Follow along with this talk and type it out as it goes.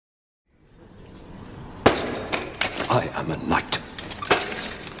I am a knight.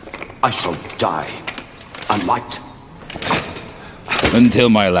 I shall die a knight. Until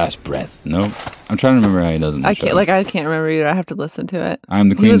my last breath. No, I'm trying to remember how he does it. I can't remember either. I have to listen to it. I am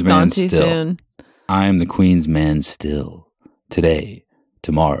the He was Queen's man gone too still. soon. I am the Queen's man still. Today,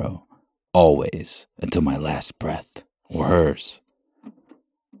 tomorrow, always, until my last breath, or hers.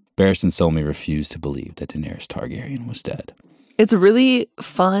 Barristan Selmy refused to believe that Daenerys Targaryen was dead. It's really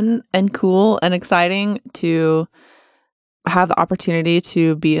fun and cool and exciting to have the opportunity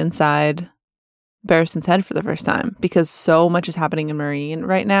to be inside Barristan's head for the first time, because so much is happening in Meereen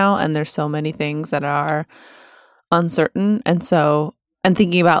right now, and there's so many things that are uncertain. And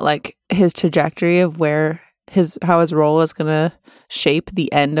thinking about like his trajectory of how his role is going to shape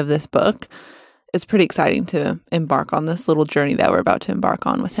the end of this book, it's pretty exciting to embark on this little journey that we're about to embark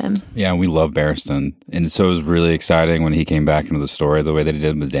on with him. Yeah, we love Barristan. And so it was really exciting when he came back into the story the way that he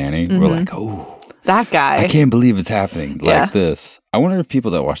did with Dany. We're like, oh, that guy. I can't believe it's happening like this. I wonder if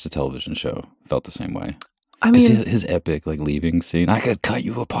people that watched the television show felt the same way. I mean, his epic like leaving scene, I could cut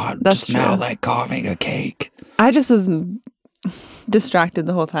you apart that's just now like carving a cake. I just was distracted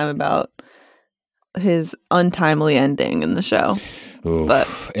the whole time about his untimely ending in the show.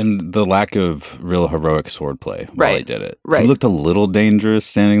 Oof. And the lack of real heroic swordplay while he did it. Right. He looked a little dangerous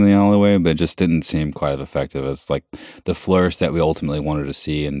standing in the alleyway, but it just didn't seem quite as effective as like the flourish that we ultimately wanted to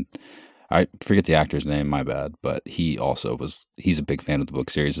see. And I forget the actor's name, my bad, but he's a big fan of the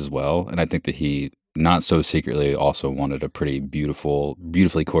book series as well. And I think that he, not so secretly, also wanted a pretty beautifully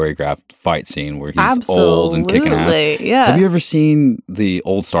choreographed fight scene where he's old and kicking ass. Yeah. Have you ever seen the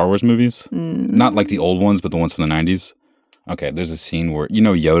old Star Wars movies? Not like the old ones, but the ones from the 90s? Okay, there's a scene where, you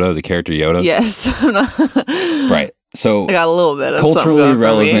know Yoda, the character Yoda? Yes. Right. So I got a little bit of culturally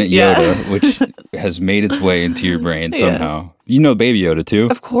relevant Yoda, which has made its way into your brain somehow. You know Baby Yoda too?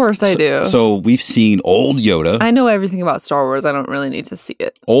 Of course I do. So we've seen old Yoda. I know everything about Star Wars. I don't really need to see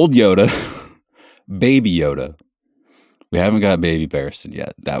it. Old Yoda, Baby Yoda. We haven't got Baby Barristan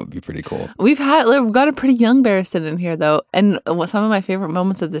yet. That would be pretty cool. We've got a pretty young Barristan in here though, and some of my favorite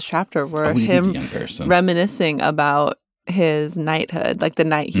moments of this chapter were him reminiscing about his knighthood, like the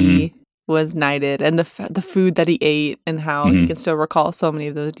night he was knighted, and the food that he ate, and how he can still recall so many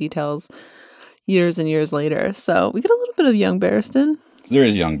of those details years and years later. So we get a little bit of young Barristan. There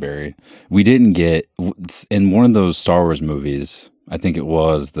is young Barry. We didn't get in one of those Star Wars movies. I think it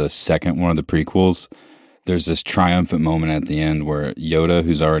was the second one of the prequels. There's this triumphant moment at the end where Yoda,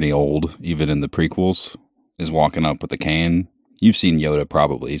 who's already old, even in the prequels, is walking up with a cane. You've seen Yoda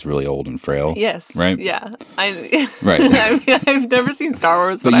probably. He's really old and frail. Yes. Right? Yeah. Right. I mean, I've never seen Star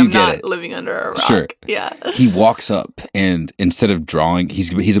Wars, but I'm not living under a rock. Sure. Yeah. He walks up and instead of drawing,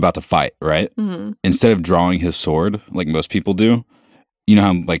 he's about to fight, right? Mm-hmm. Instead of drawing his sword, like most people do, you know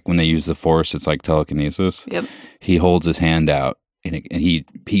how like when they use the Force, it's like telekinesis? Yep. He holds his hand out and he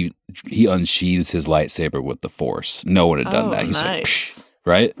unsheathes his lightsaber with the Force. No one had done that. He's nice. like, psh,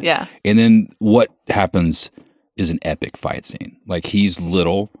 right? Yeah. And then what happens is an epic fight scene. Like he's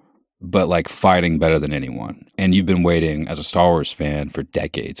little, but like fighting better than anyone. And you've been waiting as a Star Wars fan for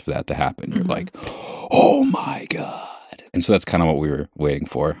decades for that to happen. You're like, oh my God. And so that's kind of what we were waiting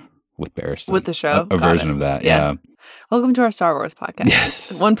for with Barristan. With the show? A version of that, yeah. Welcome to our Star Wars podcast.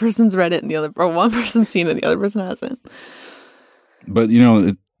 Yes. One person's read it and one person's seen it, the other person hasn't. But, you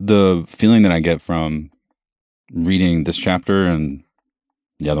know, the feeling that I get from reading this chapter and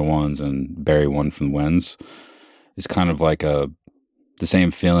the other ones and Barry One from the Winds is kind of like the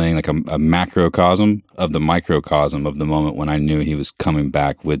same feeling, like a macrocosm of the microcosm of the moment when I knew he was coming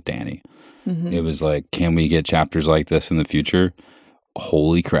back with Dany. Mm-hmm. It was like, can we get chapters like this in the future?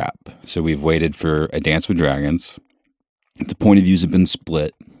 Holy crap. So we've waited for A Dance with Dragons. The point of views have been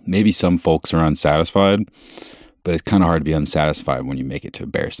split. Maybe some folks are unsatisfied, but it's kind of hard to be unsatisfied when you make it to a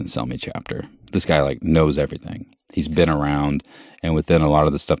Barristan Selmy chapter. This guy like knows everything. He's been around, and within a lot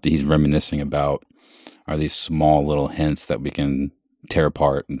of the stuff that he's reminiscing about are these small little hints that we can tear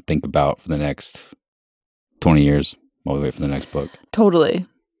apart and think about for the next 20 years while we wait for the next book. Totally.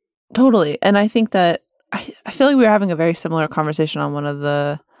 And I think that I feel like we were having a very similar conversation on one of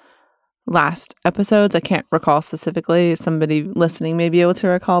the last episodes. I can't recall specifically. Somebody listening may be able to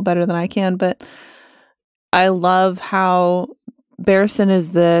recall better than I can, but I love how Barristan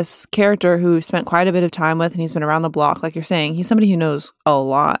is this character who we've spent quite a bit of time with, and he's been around the block, like you're saying. He's somebody who knows a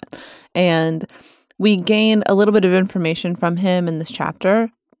lot. And we gain a little bit of information from him in this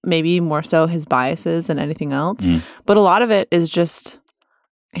chapter, maybe more so his biases than anything else. But a lot of it is just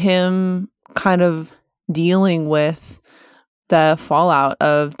him kind of dealing with the fallout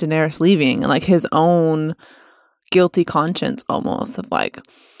of Daenerys leaving and like his own guilty conscience almost of like,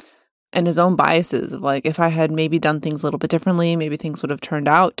 and his own biases of like, if I had maybe done things a little bit differently, maybe things would have turned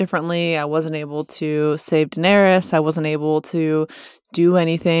out differently. I wasn't able to save Daenerys. I wasn't able to do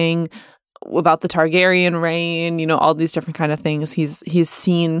anything about the Targaryen reign, you know, all these different kind of things. He's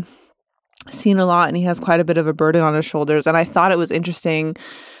seen a lot, and he has quite a bit of a burden on his shoulders. And I thought it was interesting.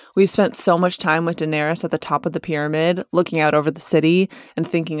 We've spent so much time with Daenerys at the top of the pyramid, looking out over the city and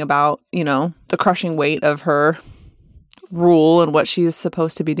thinking about, you know, the crushing weight of her rule and what she's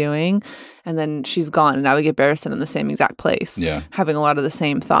supposed to be doing. And then she's gone, and now we get Barristan in the same exact place, having a lot of the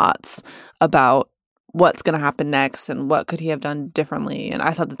same thoughts about what's going to happen next and what could he have done differently. And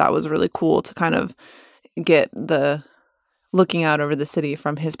I thought that was really cool to kind of get the looking out over the city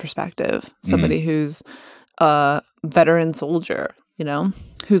from his perspective, somebody who's a veteran soldier, you know,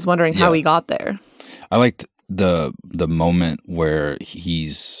 who's wondering how he got there. I liked the moment where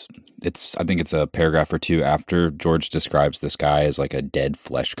I think it's a paragraph or two after George describes this guy as like a dead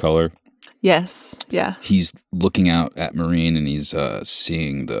flesh color. Yes. Yeah. He's looking out at Meereen, and he's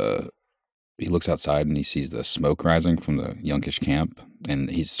seeing he looks outside and he sees the smoke rising from the Yunkish camp, and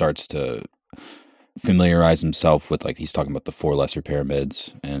he starts to familiarize himself with, like, he's talking about the 4 lesser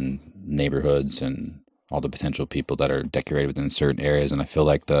pyramids and neighborhoods and all the potential people that are decorated within certain areas. And I feel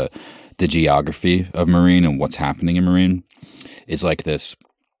like the geography of Meereen and what's happening in Meereen is like this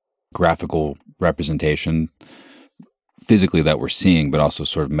graphical representation physically that we're seeing, but also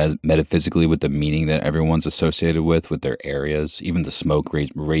sort of metaphysically with the meaning that everyone's associated with their areas, even the smoke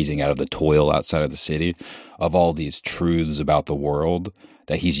raising out of the toil outside of the city, of all these truths about the world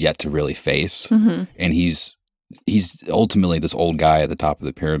that he's yet to really face. And he's ultimately this old guy at the top of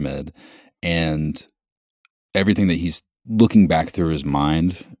the pyramid, and everything that he's looking back through his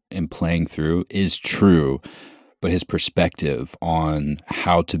mind and playing through is true, but his perspective on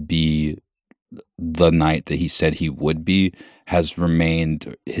how to be the knight that he said he would be has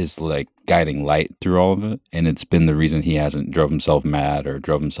remained his like guiding light through all of it. And it's been the reason he hasn't drove himself mad or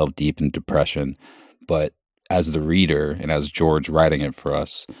drove himself deep in depression. But as the reader and as George writing it for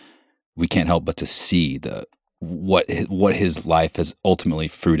us, we can't help but to see what his life has ultimately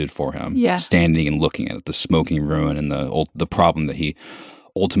fruited for him. Standing and looking at the smoking ruin and the problem that he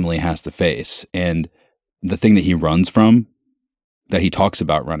ultimately has to face. And the thing that he runs from, that he talks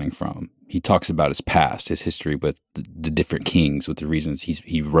about running from, he talks about his past, his history with the different kings, with the reasons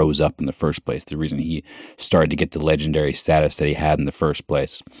he rose up in the first place, the reason he started to get the legendary status that he had in the first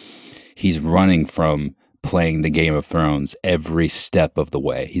place. He's running from playing the Game of Thrones every step of the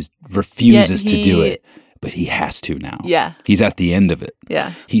way. He refuses to do it, but he has to now. He's at the end of it.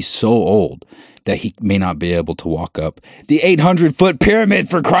 He's so old that he may not be able to walk up the 800-foot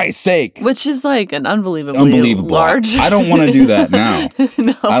pyramid, for Christ's sake. Which is like an unbelievably large. I don't want to do that now.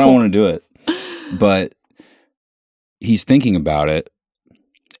 No. I don't want to do it. But he's thinking about it,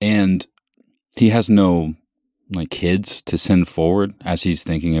 and he has no like kids to send forward as he's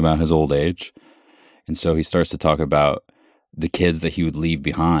thinking about his old age. And so he starts to talk about the kids that he would leave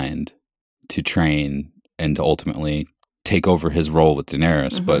behind to train and to ultimately take over his role with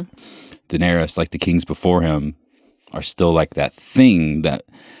Daenerys. But Daenerys, like the kings before him, are still like that thing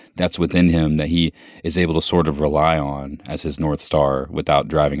that's within him that he is able to sort of rely on as his North Star without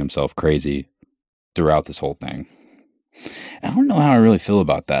driving himself crazy throughout this whole thing. I don't know how I really feel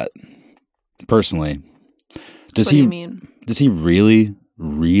about that, personally. What do you mean? Does he really,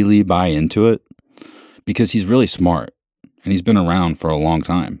 really buy into it? Because he's really smart, and he's been around for a long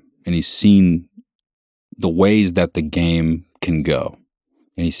time, and he's seen the ways that the game can go.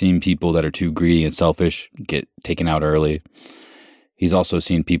 And he's seen people that are too greedy and selfish get taken out early. He's also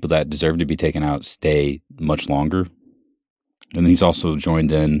seen people that deserve to be taken out stay much longer. And then he's also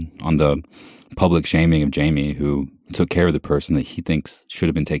joined in on the public shaming of Jaime, who took care of the person that he thinks should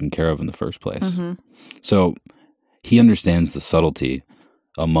have been taken care of in the first place. So he understands the subtlety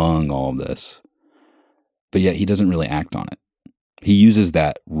among all of this, but yet he doesn't really act on it. He uses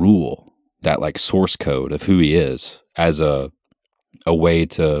that rule, that like source code of who he is, as a way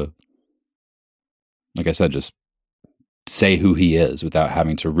to, like I said, just say who he is without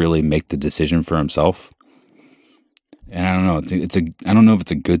having to really make the decision for himself. And I don't know, I don't know if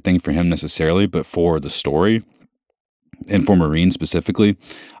it's a good thing for him necessarily, but for the story and for Meereen specifically,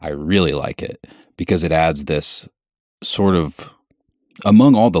 I really like it because it adds this sort of,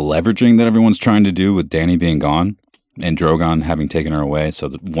 among all the leveraging that everyone's trying to do with Dany being gone and Drogon having taken her away, so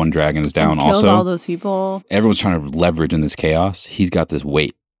the one dragon is down. Killed also all those people. Everyone's trying to leverage in this chaos. He's got this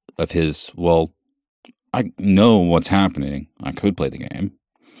weight of his, well, I know what's happening. I could play the game,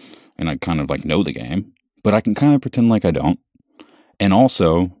 and I kind of like know the game, but I can kind of pretend like I don't. And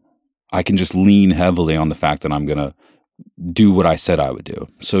also, I can just lean heavily on the fact that I'm going to do what I said I would do.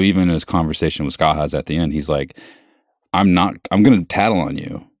 So even in his conversation with Skahaz at the end, he's like, I'm going to tattle on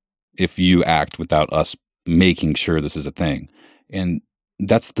you if you act without us making sure this is a thing. And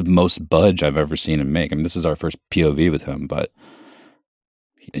that's the most budge I've ever seen him make. I mean, this is our first POV with him, but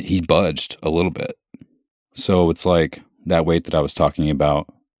he budged a little bit. So it's like that weight that I was talking about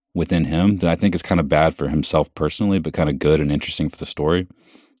within him that I think is kind of bad for himself personally, but kind of good and interesting for the story,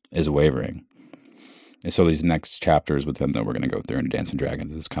 is wavering. And so these next chapters with him that we're going to go through in Dancing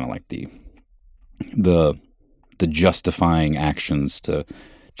Dragons is kind of like the justifying actions to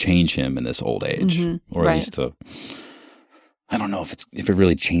change him in this old age, or at least to, I don't know if it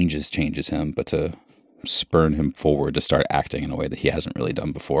really changes him, but to spurn him forward to start acting in a way that he hasn't really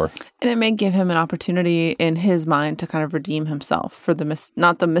done before. And it may give him an opportunity in his mind to kind of redeem himself for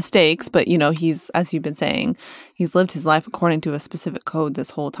not the mistakes, but, you know, he's, as you've been saying, he's lived his life according to a specific code this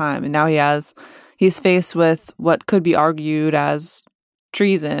whole time. And now he's faced with what could be argued as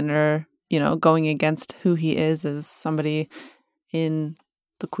treason, or, you know, going against who he is as somebody in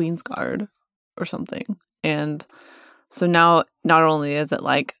the Queen's Guard or something. And so now not only is it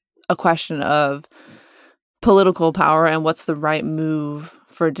like a question of political power and what's the right move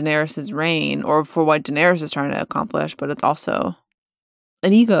for Daenerys' reign, or for what Daenerys is trying to accomplish, but it's also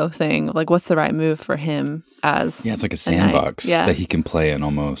an ego thing. Like, what's the right move for him as it's like a sandbox that he can play in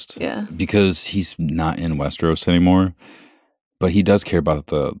almost. Yeah. Because he's not in Westeros anymore, but he does care about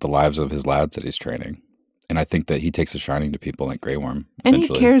the lives of his lads that he's training. And I think that he takes a shining to people like Grey Worm. And he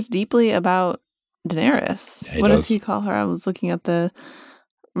cares deeply about Daenerys. Yeah, what does he call her? I was looking at the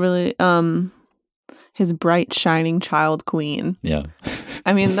really his bright, shining child queen. Yeah.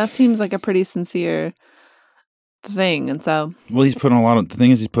 I mean, that seems like a pretty sincere thing. And so, well, he's put on the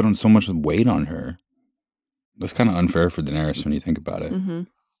thing is he's put on so much weight on her. That's kind of unfair for Daenerys when you think about it. Mm-hmm.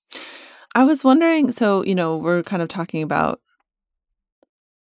 I was wondering, so, you know, we're kind of talking about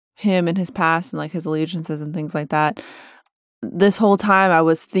him and his past and like his allegiances and things like that. This whole time I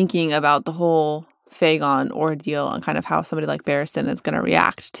was thinking about the whole Fagon ordeal and kind of how somebody like Barristan is going to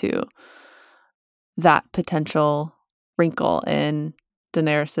react to that potential wrinkle in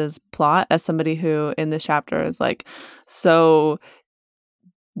Daenerys's plot, as somebody who in this chapter is like so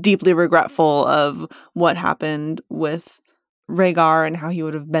deeply regretful of what happened with Rhaegar and how he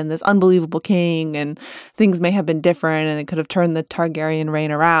would have been this unbelievable king, and things may have been different and it could have turned the Targaryen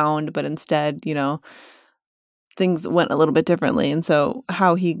reign around, but instead, you know, things went a little bit differently. And so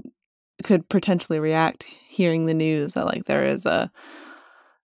how he could potentially react hearing the news that like there is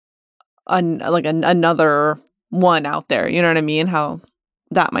another one out there, you know what I mean? How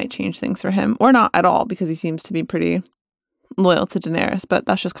that might change things for him, or not at all, because he seems to be pretty loyal to Daenerys. But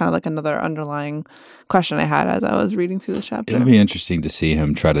that's just kind of like another underlying question I had as I was reading through the chapter. It would be interesting to see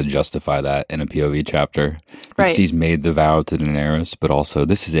him try to justify that in a POV chapter. Because he's made the vow to Daenerys, but also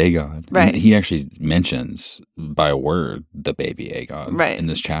this is Aegon. Right. And he actually mentions by a word the baby Aegon in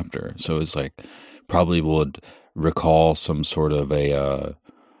this chapter. So it's like probably would recall some sort of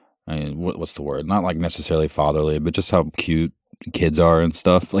what's the word? Not like necessarily fatherly, but just how cute kids are and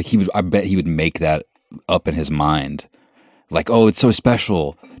stuff. Like I bet he would make that up in his mind. Like, oh, it's so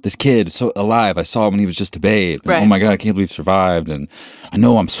special. This kid is so alive. I saw him when he was just a babe. And, oh my God, I can't believe he survived. And I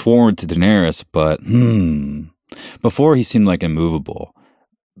know I'm sworn to Daenerys, but before he seemed like immovable.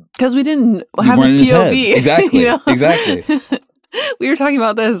 Because we didn't have his POV. Exactly. You know? Exactly. We were talking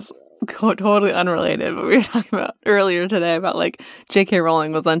about this totally unrelated, but we were talking about earlier today about like J.K.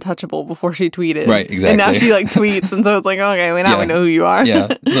 Rowling was untouchable before she tweeted. Right, exactly. And now she like tweets, and so it's like, okay, well, now we know who you are. Yeah,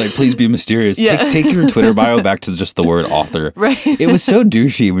 it's like, please be mysterious. Yeah. Take your Twitter bio back to just the word author. Right. It was so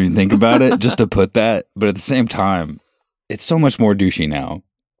douchey when you think about it, just to put that, but at the same time, it's so much more douchey now.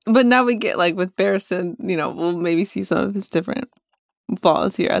 But now we get like with Barristan, you know, we'll maybe see some of his different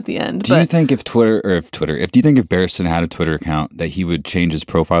flaws here at the end. Do you think if Barristan had a Twitter account that he would change his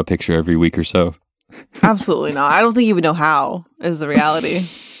profile picture every week or so? Absolutely not. I don't think he would know how, is the reality.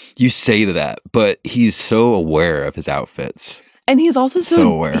 You say that, but he's so aware of his outfits. And he's also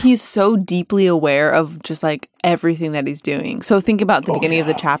so aware. He's so deeply aware of just like everything that he's doing. So think about the beginning of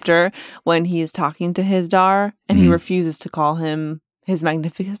the chapter when he is talking to his Dar and he refuses to call him his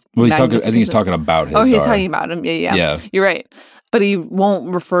magnificent. Well, I think he's talking about his Dar. Oh, he's talking about him. Yeah. You're right. But he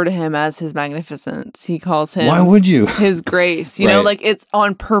won't refer to him as his magnificence. He calls him. Why would you? His grace. You know, like it's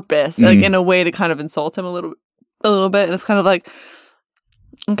on purpose, like in a way to kind of insult him a little bit. And it's kind of like,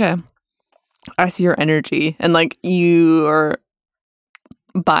 okay, I see your energy, and like your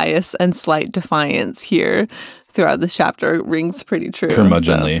bias and slight defiance here throughout this chapter rings pretty true.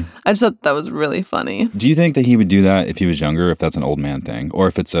 Curmudgeonly. So I just thought that was really funny. Do you think that he would do that if he was younger, if that's an old man thing, or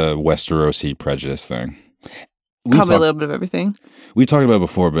if it's a Westerosi prejudice thing? Probably a little bit of everything. We've talked about it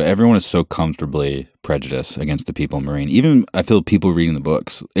before, but everyone is so comfortably prejudiced against the people in Marine. Even, I feel, people reading the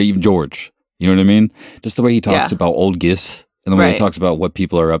books, even George, you know what I mean? Just the way he talks about Old Gis and the way he talks about what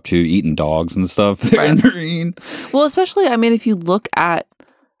people are up to, eating dogs and stuff there in Marine. Well, especially, I mean, if you look at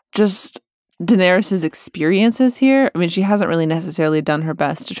just Daenerys' experiences here, I mean, she hasn't really necessarily done her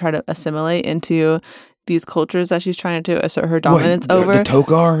best to try to assimilate into these cultures that she's trying to assert her dominance over. The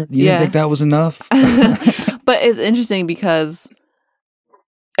Tok'gar? You didn't think that was enough? But it's interesting because,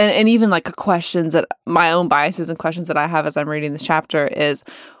 and even like questions that my own biases and questions that I have as I'm reading this chapter is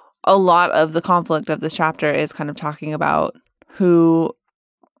a lot of the conflict of this chapter is kind of talking about who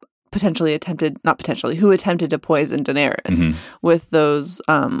attempted to poison Daenerys with those,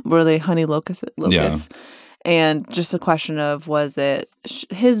 were they honey locusts? Yeah. And just a question of, was it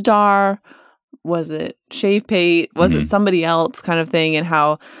his Dar? Was it Shave Pate? Was it somebody else kind of thing? And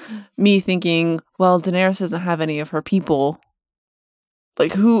how me thinking, well, Daenerys doesn't have any of her people.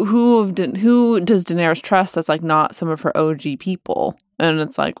 Like, who does Daenerys trust that's like not some of her OG people? And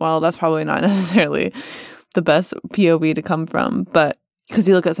it's like, well, that's probably not necessarily the best POV to come from. But because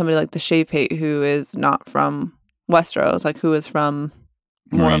you look at somebody like the Shave Pate who is not from Westeros, like who is from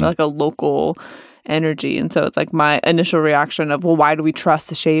more of like a local energy. And so it's like my initial reaction of, well, why do we trust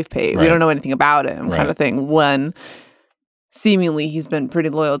the Shave Pate? We don't know anything about him kind of thing, when seemingly he's been pretty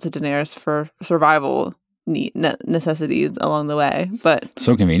loyal to Daenerys for survival necessities along the way. But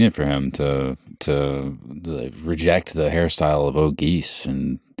so convenient for him to reject the hairstyle of O'Geese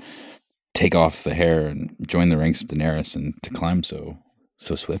and take off the hair and join the ranks of Daenerys and to climb so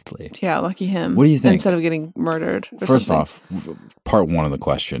swiftly. Yeah, lucky him. What do you think? Instead of getting murdered. First off, part one of the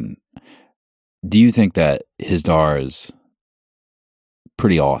question. Do you think that his Dar is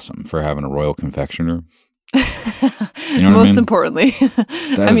pretty awesome for having a royal confectioner? You know Most importantly.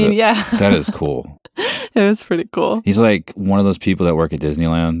 Yeah. That is cool. It was pretty cool. He's like one of those people that work at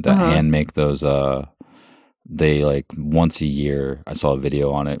Disneyland that hand make those, they like once a year, I saw a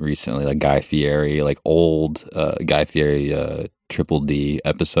video on it recently, like Guy Fieri, like old Guy Fieri Triple D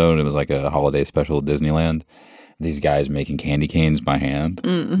episode. It was like a holiday special at Disneyland. These guys making candy canes by hand.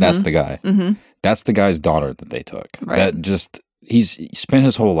 That's the guy. That's the guy's daughter that they took. Right. He's spent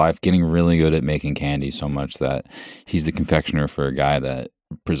his whole life getting really good at making candy so much that he's the confectioner for a guy that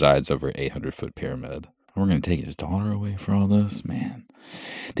presides over an 800-foot pyramid. We're going to take his daughter away for all this? Man.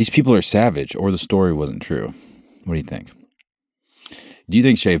 These people are savage, or the story wasn't true. What do you think? Do you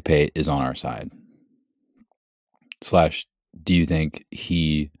think Shave Pate is on our side? / do you think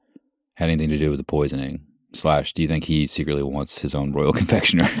he had anything to do with the poisoning? / do you think he secretly wants his own royal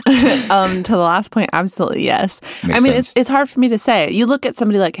confectioner? To the last point, absolutely yes. Makes sense. It's hard for me to say. You look at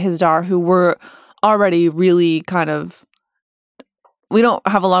somebody like Hizdahr, who were already really kind of, we don't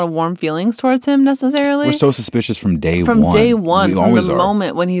have a lot of warm feelings towards him necessarily. We're so suspicious from day one. From day one, we from the are.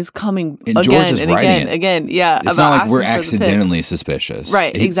 moment when he's coming and again George is and again. Yeah, it's not like we're accidentally suspicious.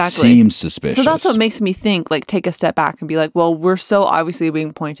 Right, exactly. It seems suspicious. So that's what makes me think, like, take a step back and be like, well, we're so obviously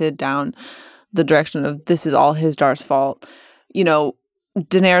being pointed down the direction of this is all Hizdahr's fault. You know,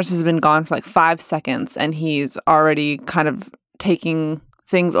 Daenerys has been gone for like 5 seconds and he's already kind of taking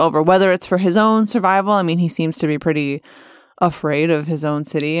things over, whether it's for his own survival. I mean, he seems to be pretty afraid of his own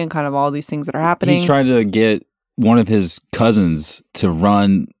city and kind of all these things that are happening. He tried to get one of his cousins to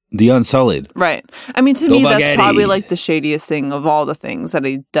run the Unsullied. Right. I mean, to me, that's probably like the shadiest thing of all the things that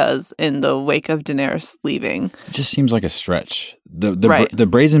he does in the wake of Daenerys leaving. It just seems like a stretch. The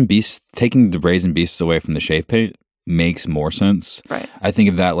Brazen Beasts, taking the Brazen Beasts away from the Shave Pate makes more sense. Right. I think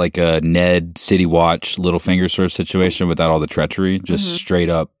of that like a Ned, City Watch, Littlefinger sort of situation without all the treachery. Just straight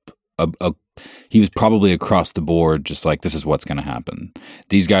up, he was probably across the board, just like, this is what's going to happen.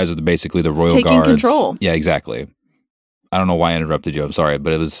 These guys are basically the royal guards. Taking control. Yeah, exactly. I don't know why I interrupted you. I'm sorry,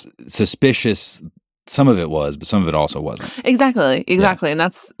 but it was suspicious. Some of it was, but some of it also wasn't. Exactly. Yeah. And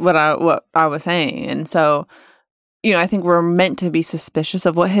that's what I was saying. And so, you know, I think we're meant to be suspicious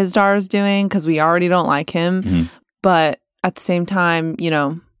of what Hizdahr is doing because we already don't like him. But at the same time, you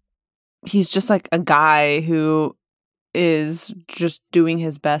know, he's just like a guy who is just doing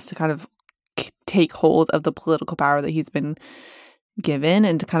his best to kind of take hold of the political power that he's been given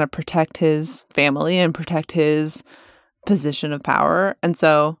and to kind of protect his family and protect his position of power. And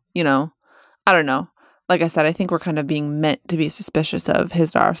so, you know, I don't know. Like I said, I think we're kind of being meant to be suspicious of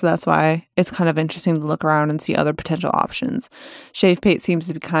Hizdahr. So that's why it's kind of interesting to look around and see other potential options. Shave Pate seems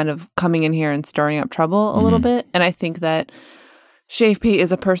to be kind of coming in here and stirring up trouble a little bit. And I think that Shave Pate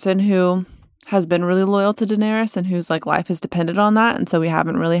is a person who has been really loyal to Daenerys and whose like life is dependent on that. And so we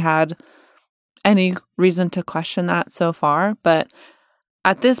haven't really had any reason to question that so far. But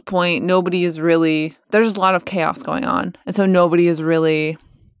at this point, nobody is really, there's a lot of chaos going on. And so nobody is really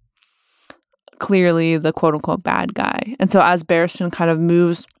clearly the quote unquote bad guy. And so as Barristan kind of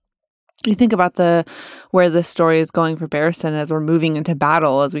moves, you think about where the story is going for Barristan as we're moving into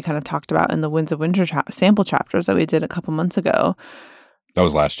battle, as we kind of talked about in the Winds of Winter sample chapters that we did a couple months ago. That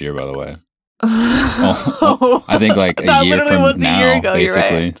was last year, by the way. I think like a year from now, year ago,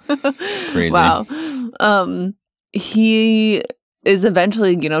 basically. Right. Crazy. Wow. He is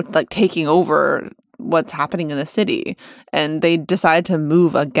eventually, like taking over what's happening in the city, and they decide to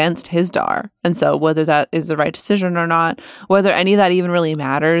move against Hisdar. And so whether that is the right decision or not, whether any of that even really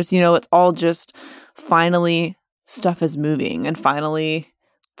matters, it's all just finally stuff is moving, and finally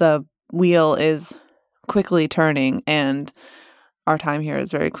the wheel is quickly turning, and our time here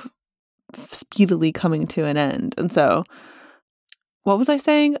is very speedily coming to an end. And so what was I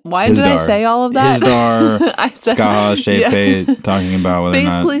saying? Why Hisdar. Did I say all of that? Hisdar, Skaha, Shapate, talking about whether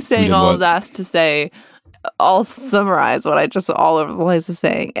basically saying all of that to say, I'll summarize what I just all over the place was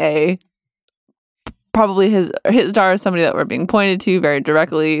saying. Probably Hisdar is somebody that we're being pointed to very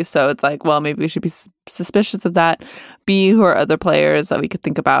directly, so it's like, well, maybe we should be suspicious of that. B, who are other players that we could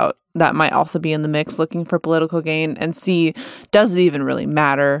think about that might also be in the mix looking for political gain. And C, does it even really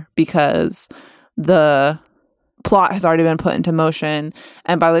matter because the plot has already been put into motion,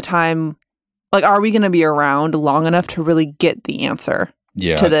 and by the time, like, are we going to be around long enough to really get the answer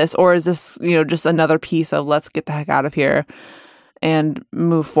to this, or is this just another piece of let's get the heck out of here and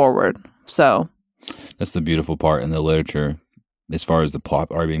move forward? So that's the beautiful part in the literature as far as the plot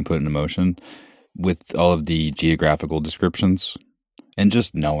are being put into motion with all of the geographical descriptions and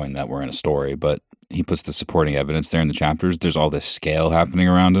just knowing that we're in a story, but he puts the supporting evidence there in the chapters. There's all this scale happening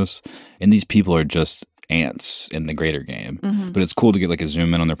around us, and these people are just ants in the greater game. Mm-hmm. But it's cool to get like a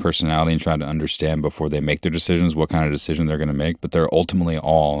zoom in on their personality and try to understand before they make their decisions what kind of decision they're going to make. But they're ultimately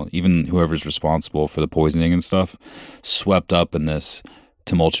all, even whoever's responsible for the poisoning and stuff, swept up in this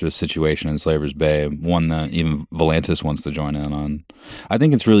tumultuous situation in Slaver's Bay, one that even Volantis wants to join in on. I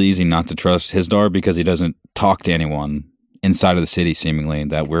think it's really easy not to trust Hisdar because he doesn't talk to anyone inside of the city seemingly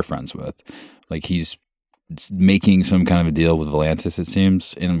that we're friends with. Like he's making some kind of a deal with Volantis, it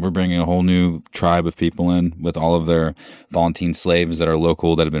seems, and we're bringing a whole new tribe of people in with all of their Volantene slaves that are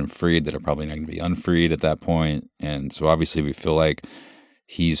local, that have been freed, that are probably not going to be unfreed at that point. And so obviously we feel like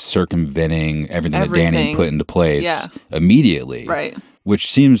he's circumventing everything that Dany put into place immediately, right?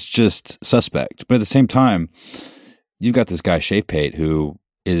 Which seems just suspect. But at the same time, you've got this guy Shapate who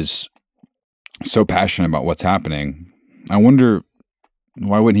is so passionate about what's happening. I wonder,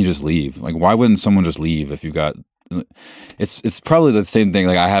 why wouldn't he just leave? Like, why wouldn't someone just leave if you've got... It's probably the same thing.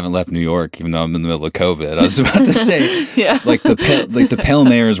 Like, I haven't left New York, even though I'm in the middle of COVID. I was about to say, like the Pale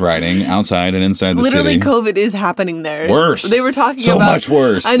Mayor's riding outside and inside the literally, city. COVID is happening there. Worse. They were talking so about... much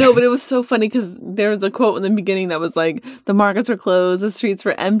worse. I know, but it was so funny because there was a quote in the beginning that was like, the markets were closed, the streets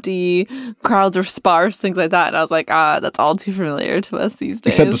were empty, crowds were sparse, things like that. And I was like, that's all too familiar to us these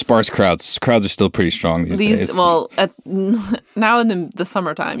days. Except the sparse crowds. Crowds are still pretty strong these days. Well, now in the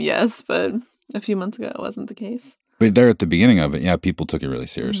summertime, yes, but a few months ago it wasn't the case. But there at the beginning of it, people took it really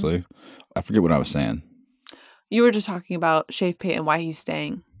seriously. Mm-hmm. I forget what I was saying. You were just talking about Shapate and why he's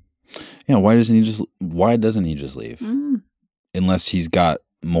staying. Yeah, why doesn't he just leave? Mm. Unless he's got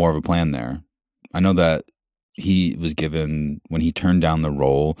more of a plan there. I know that he was given, when he turned down the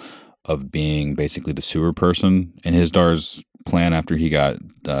role of being basically the sewer person in Hisdar's plan after he got,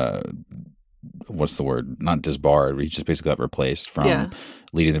 what's the word? Not disbarred, but he just basically got replaced from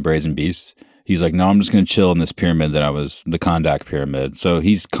leading the Brazen Beasts. He's like, no, I'm just going to chill in this pyramid that I was, the Kondak pyramid. So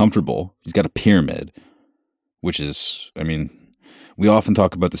he's comfortable. He's got a pyramid, which is, I mean, we often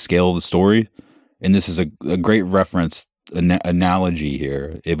talk about the scale of the story, and this is a great reference, analogy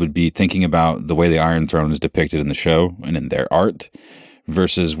here. It would be thinking about the way the Iron Throne is depicted in the show and in their art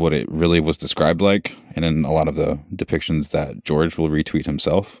versus what it really was described like, and in a lot of the depictions that George will retweet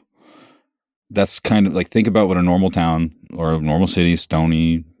himself. That's kind of like, think about what a normal town or a normal city,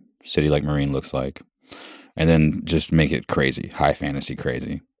 stony city like Meereen looks like, and then just make it crazy, high fantasy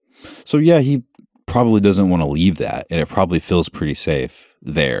crazy. So yeah, he probably doesn't want to leave that, and it probably feels pretty safe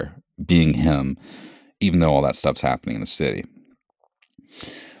there, being him, even though all that stuff's happening in the city.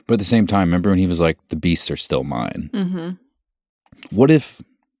 But at the same time, remember when he was like, the beasts are still mine? Mm-hmm. What if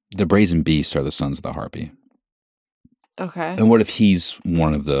the Brazen Beasts are the Sons of the Harpy? Okay. And what if he's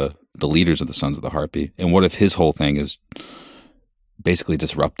one of the leaders of the Sons of the Harpy? And what if his whole thing is basically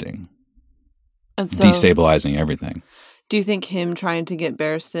disrupting, destabilizing everything? Do you think him trying to get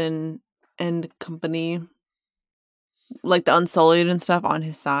Barristan and company, like the Unsullied and stuff, on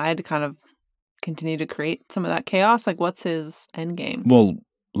his side kind of continue to create some of that chaos? Like, what's his end game? Well,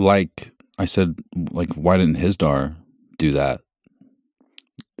 like I said, like, why didn't Hisdar do that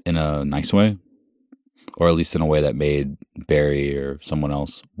in a nice way? Or at least in a way that made Barry or someone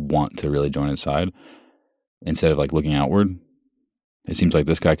else want to really join his side instead of like looking outward. It seems like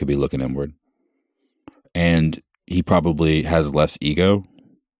this guy could be looking inward. And he probably has less ego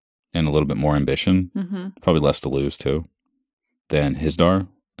and a little bit more ambition, probably less to lose too, than Hisdar.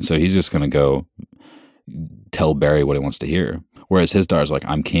 So he's just going to go tell Barry what he wants to hear. Whereas Hisdar's like,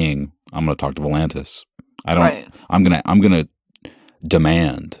 I'm king. I'm going to talk to Volantis. I'm going to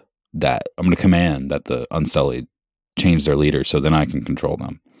demand that, I'm going to command that the Unsullied change their leader so then I can control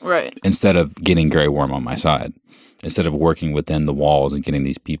them. Right. Instead of getting Grey Worm on my side. Instead of working within the walls and getting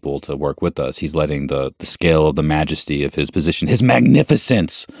these people to work with us, he's letting the scale of the majesty of his position, his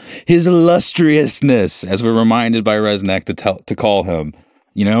magnificence, his illustriousness, as we're reminded by Resnack to call him,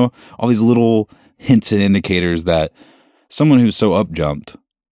 you know, all these little hints and indicators that someone who's so upjumped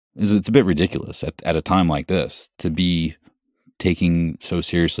it's a bit ridiculous at a time like this to be taking so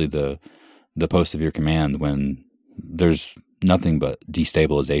seriously the post of your command when there's nothing but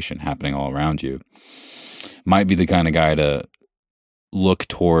destabilization happening all around you. Might be the kind of guy to look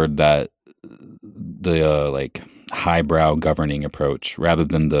toward that the like highbrow governing approach rather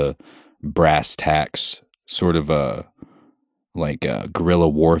than the brass tacks sort of like guerrilla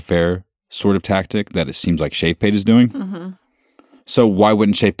warfare sort of tactic that it seems like Shafepate is doing. Mm-hmm. So why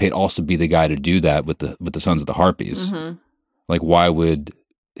wouldn't Shafepate also be the guy to do that with the Sons of the Harpies? Mm-hmm. Like, why would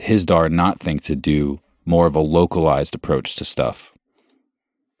Hisdar not think to do more of a localized approach to stuff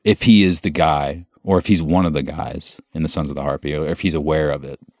if he is the guy, or if he's one of the guys in the Sons of the Harpy, or if he's aware of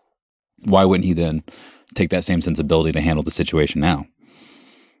it? Why wouldn't he then take that same sensibility to handle the situation now?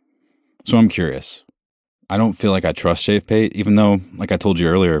 So I'm curious. I don't feel like I trust Shafepate, even though, like I told you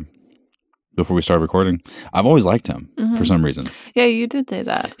earlier, before we started recording, I've always liked him for some reason. Yeah, you did say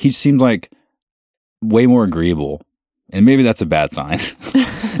that. He seemed like way more agreeable, and maybe that's a bad sign.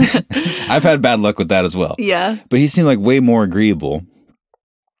 I've had bad luck with that as well. Yeah. But he seemed like way more agreeable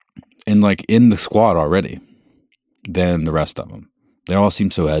and like in the squad already than the rest of them. They all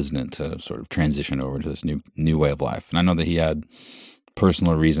seemed so hesitant to sort of transition over to this new way of life. And I know that he had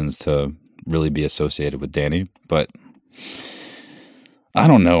personal reasons to really be associated with Danny, but I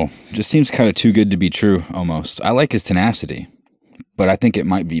don't know. Just seems kind of too good to be true almost. I like his tenacity, but I think it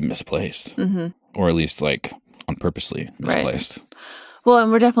might be misplaced, or at least like unpurposely misplaced. Right. Well,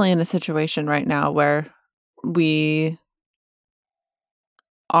 and we're definitely in a situation right now where we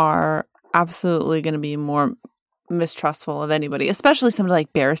are absolutely going to be more mistrustful of anybody, especially somebody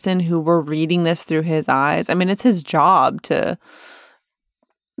like Barristan, who we're reading this through his eyes. I mean, it's his job to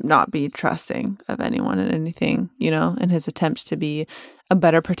not be trusting of anyone and anything, you know, in his attempts to be a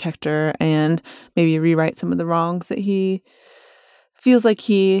better protector and maybe rewrite some of the wrongs that he feels like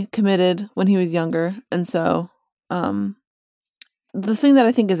he committed when he was younger. And so the thing that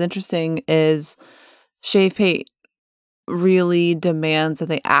I think is interesting is Shafepate really demands that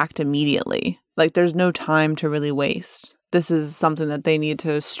they act immediately. Like, there's no time to really waste. This is something that they need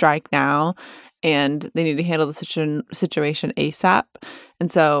to strike now, and they need to handle the situation ASAP.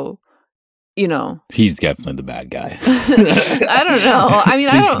 And so, you know, he's definitely the bad guy. I don't know. I mean,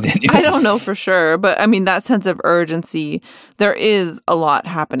 I don't know for sure, but I mean, that sense of urgency, there is a lot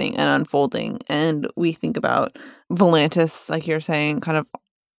happening and unfolding. And we think about Volantis, like you're saying, kind of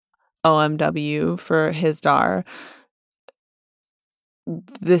OMW for Hisdar.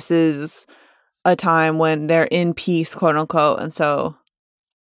 This is a time when they're in peace, quote unquote, and so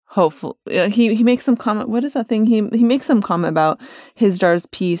hopefully he makes some comment. What is that thing? He makes some comment about Hisdar's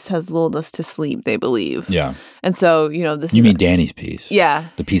peace has lulled us to sleep, they believe. Yeah, and so you mean Danny's peace? Yeah,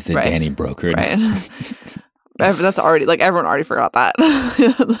 the peace that Danny brokered. Right. That's already everyone already forgot that.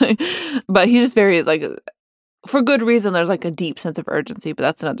 But he's just very for good reason, there's a deep sense of urgency, but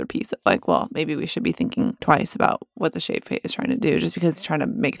that's another piece of well, maybe we should be thinking twice about what the Shafepate is trying to do, just because he's trying to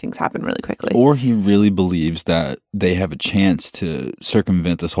make things happen really quickly. Or he really believes that they have a chance to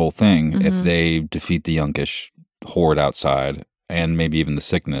circumvent this whole thing if they defeat the Yunkish horde outside and maybe even the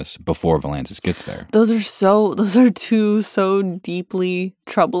sickness before Volantis gets there. Those are two so deeply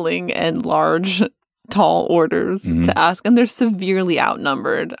troubling and large tall orders to ask, and they're severely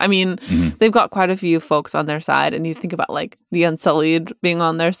outnumbered. I mean, they've got quite a few folks on their side, and you think about the Unsullied being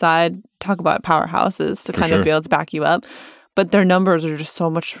on their side, talk about powerhouses to kind of be able to back you up, but their numbers are just so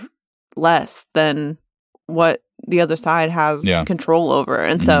much less than what the other side has control over,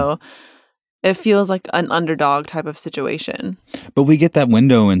 and so it feels like an underdog type of situation. But we get that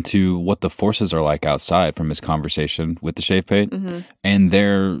window into what the forces are like outside from his conversation with the Shafepate, and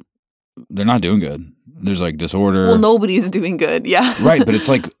they're they're not doing good. There's like disorder. Well, nobody's doing good. Yeah. Right, but it's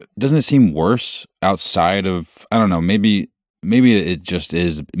like, doesn't it seem worse outside of, I don't know, maybe it just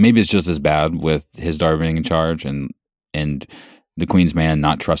is, maybe it's just as bad with Hizdahr being in charge and the Queen's man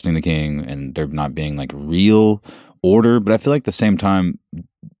not trusting the king and there not being like real order. But I feel like at the same time,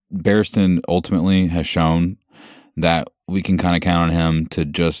 Barristan ultimately has shown that we can kind of count on him to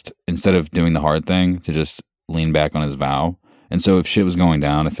just, instead of doing the hard thing, to just lean back on his vow. And so if shit was going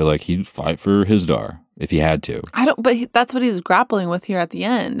down, I feel like he'd fight for Hizdahr if he had to. That's what he's grappling with here at the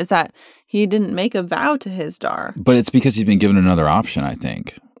end, is that he didn't make a vow to Hizdahr. But it's because he's been given another option, I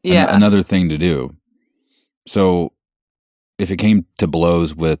think. Yeah. Another thing to do. So if it came to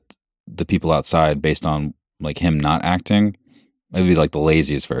blows with the people outside based on like him not acting, it would be like the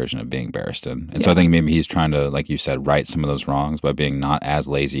laziest version of being Barristan. And so I think maybe he's trying to, like you said, right some of those wrongs by being not as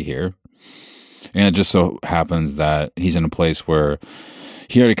lazy here. And it just so happens that he's in a place where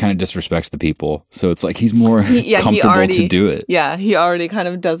he already kind of disrespects the people. So it's like he's more comfortable to do it. Yeah, he already kind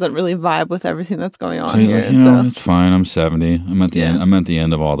of doesn't really vibe with everything that's going on so he's here. Like, it's fine. I'm 70. I'm at the end. I'm at the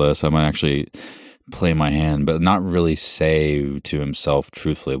end of all this. I might actually play my hand, but not really say to himself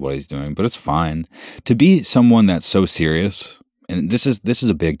truthfully what he's doing. But it's fine. To be someone that's so serious, and this is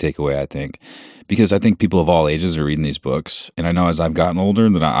a big takeaway, I think, because I think people of all ages are reading these books. And I know as I've gotten older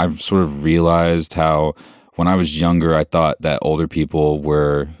that I've sort of realized how when I was younger, I thought that older people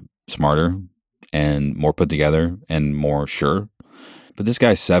were smarter and more put together and more sure. But this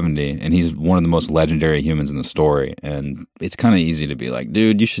guy's 70 and he's one of the most legendary humans in the story. And it's kind of easy to be like,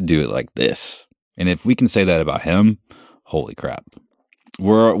 dude, you should do it like this. And if we can say that about him, holy crap.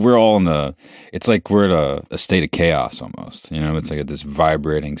 We're all in it's like we're at a state of chaos almost. You know, it's like this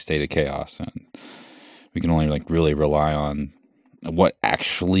vibrating state of chaos. And we can only like really rely on what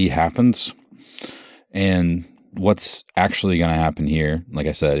actually happens. And what's actually going to happen here, like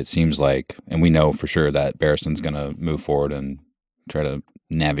I said, it seems like, and we know for sure that Barristan's going to move forward and try to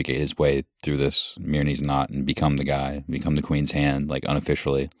navigate his way through this Myrni's knot and become the guy, become the Queen's hand, like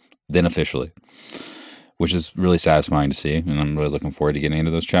unofficially, then officially, which is really satisfying to see. And I'm really looking forward to getting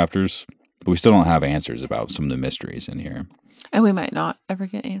into those chapters. But we still don't have answers about some of the mysteries in here. And we might not ever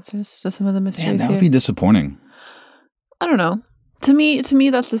get answers to some of the mysteries. Man, that would be disappointing. I don't know. To me,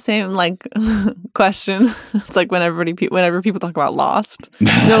 that's the same like question. It's like whenever people talk about Lost,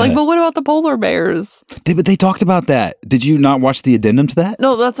 they're like, "But what about the polar bears?" But they talked about that. Did you not watch the addendum to that?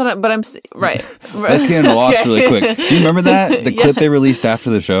 No, that's not. But I'm right. Let's get into Lost really quick. Do you remember that the clip they released after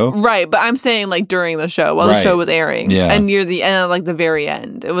the show? Right, but I'm saying like during the show while the show was airing, and near the end, like the very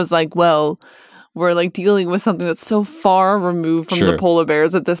end, it was like, well, we're like dealing with something that's so far removed from the polar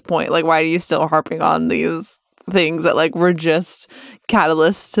bears at this point. Like, why are you still harping on these things that like were just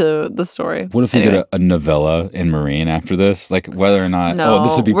catalysts to the story? What if we did a novella in Meereen after this? Like whether or not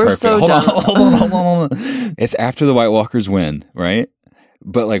this would be perfect. So hold on. It's after the White Walkers win, right?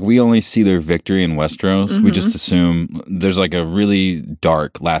 But like we only see their victory in Westeros. Mm-hmm. We just assume there's like a really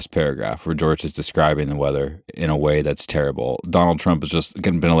dark last paragraph where George is describing the weather in a way that's terrible. Donald Trump has just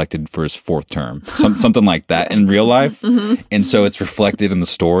been elected for his 4th term. Something like that in real life. Mm-hmm. And so it's reflected in the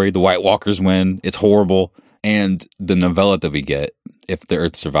story. The White Walkers win. It's horrible. And the novella that we get, if the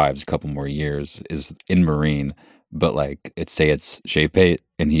Earth survives a couple more years, is in Meereen, but like it's Shave Pate,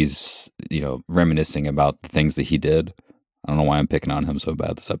 and he's reminiscing about the things that he did. I don't know why I'm picking on him so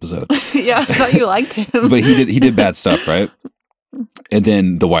bad this episode. Yeah, I thought you liked him, but he did bad stuff, right? And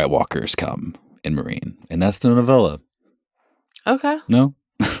then the White Walkers come in Meereen, and that's the novella. Okay. No,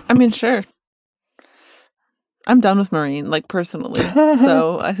 I mean sure. I'm done with Meereen, like personally,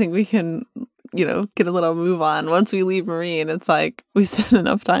 so I think we can. Get a little move on. Once we leave Meereen, it's like we spend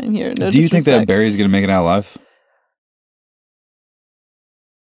enough time here. No Do you think that Barry's going to make it out alive?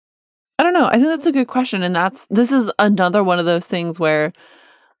 I don't know. I think that's a good question. And this is another one of those things where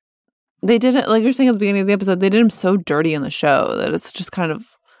they didn't, like you're saying at the beginning of the episode, they did him so dirty in the show that it's just kind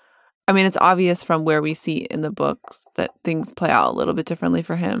of, I mean, it's obvious from where we see in the books that things play out a little bit differently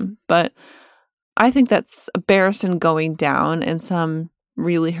for him. But I think that's Barristan going down in some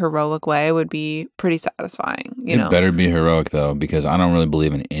really heroic way would be pretty satisfying. It better be heroic though, because I don't really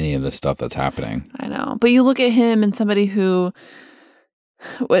believe in any of the stuff that's happening. I know, but you look at him and somebody who,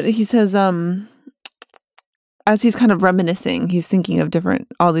 what he says, as he's kind of reminiscing, he's thinking of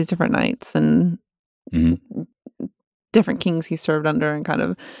all these different knights and different kings he served under, and kind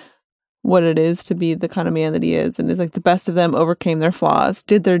of what it is to be the kind of man that he is, and it's like the best of them overcame their flaws,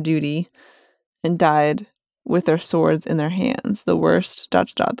 did their duty, and died with their swords in their hands. The worst, ...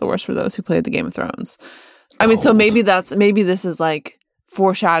 the worst for those who played the Game of Thrones. I mean, so maybe this is like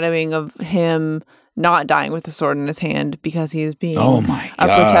foreshadowing of him not dying with a sword in his hand because he's being Oh my a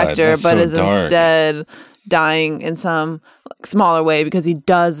God, protector, that's but so is dark. instead dying in some smaller way because he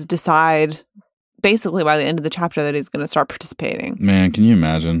does decide basically by the end of the chapter that he's going to start participating. Man, can you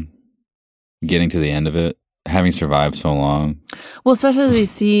imagine getting to the end of it, having survived so long, Well, especially as we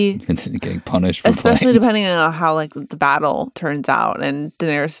see, and then getting punished for especially playing? depending on how like the battle turns out and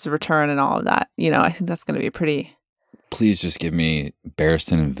Daenerys' return and all of that. I think that's going to be pretty. Please just give me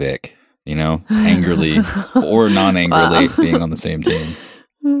Barristan and Vic, angrily or non-angrily Wow. being on the same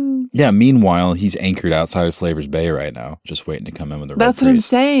team. Yeah, meanwhile, he's anchored outside of Slaver's Bay right now, just waiting to come in with the Red That's what I'm Priest.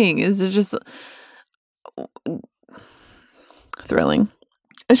 saying. Is it just thrilling?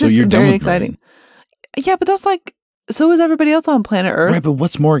 It's So just you're done very with exciting. Yeah, but that's like so is everybody else on planet Earth. Right, but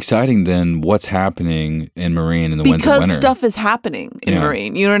what's more exciting than what's happening in Marine in the Winds of Because Winter? stuff is happening in Yeah.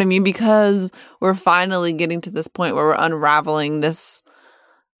 Marine. You know what I mean? Because we're finally getting to this point where we're unraveling this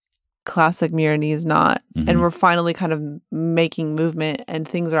classic Myronese knot. Mhm. And we're finally kind of making movement and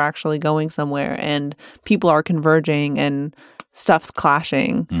things are actually going somewhere and people are converging and stuff's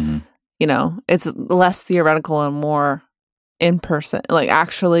clashing. Mhm. It's less theoretical and more in person, like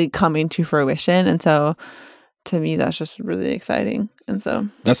actually coming to fruition. And so to me, that's just really exciting. And so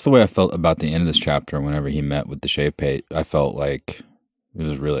That's the way I felt about the end of this chapter whenever he met with the Shave Pate. I felt like it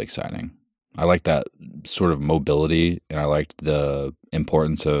was really exciting. I liked that sort of mobility, and I liked the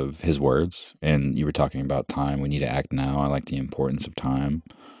importance of his words. And you were talking about time. We need to act now. I like the importance of time.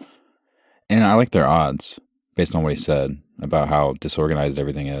 And I like their odds based on what he said about how disorganized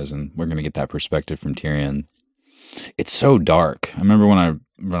everything is. And we're going to get that perspective from Tyrion. It's so dark. I remember when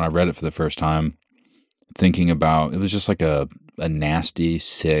I read it for the first time, thinking about it was just like a nasty,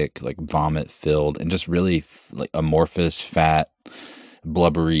 sick, like vomit filled, and just really like amorphous, fat,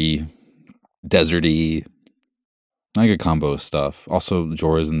 blubbery, deserty, like a combo of stuff. Also,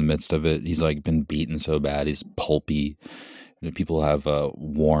 Jorah's in the midst of it. He's like been beaten so bad, he's pulpy. People have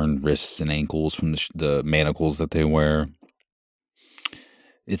worn wrists and ankles from the manacles that they wear.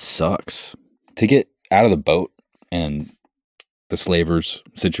 It sucks to get out of the boat and the slavers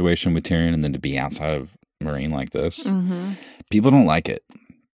situation with Tyrion, and then to be outside of Marine like this. People don't like it.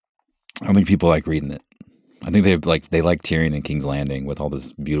 I don't think people like reading it. I think they like Tyrion and King's Landing with all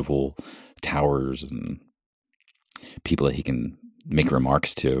this beautiful towers and people that he can make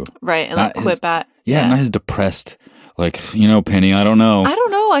remarks to. right. And like Not quip his- at. Yeah, not his depressed, like, Penny, I don't know. I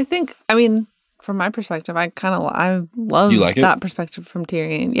don't know. I mean, from my perspective, I love You like it? that perspective from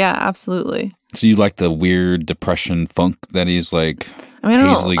Tyrion. Yeah, absolutely. So you like the weird depression funk that he's like I mean,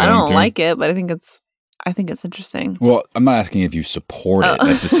 hazily I going don't through? like it, but I think it's interesting. Well, I'm not asking if you support it Oh.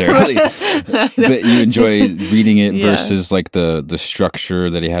 necessarily, but you enjoy reading it Yeah. versus like the structure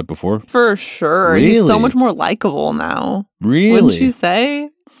that he had before. For sure. He's so Really? much more likable now. Really? Wouldn't you say?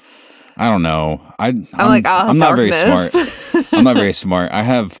 I don't know. I'm like, I'm not very smart. darkness. I'm not very smart. I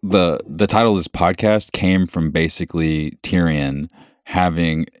have the title of this podcast came from basically Tyrion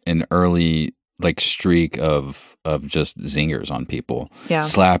having an early like streak of just zingers on people, Yeah.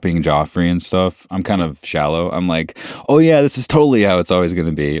 slapping Joffrey and stuff. I'm kind of shallow. I'm like, oh yeah, this is totally how it's always going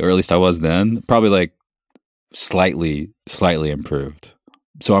to be, or at least I was then. Probably like slightly improved.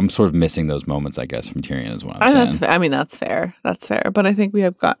 So I'm sort of missing those moments, I guess, from Tyrion is what I'm saying. That's fair. I mean, that's fair. That's fair. But I think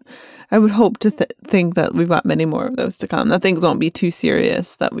I would hope to think that we've got many more of those to come. That things won't be too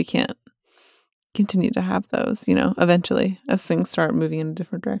serious that we can't continue to have those, eventually as things start moving in a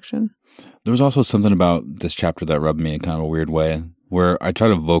different direction. There was also something about this chapter that rubbed me in kind of a weird way, where I try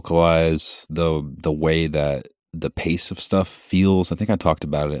to vocalize the way that the pace of stuff feels. I think I talked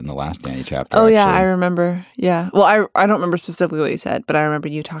about it in the last Dany chapter. Oh, yeah, I actually. remember. Yeah. Well, I don't remember specifically what you said, but I remember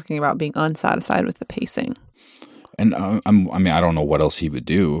you talking about being unsatisfied with the pacing. And I mean, I don't know what else he would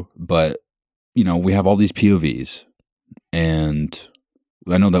do, but, we have all these POVs, and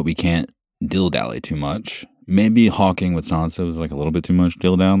I know that we can't dilly-dally too much. Maybe Hawking with Sansa was like a little bit too much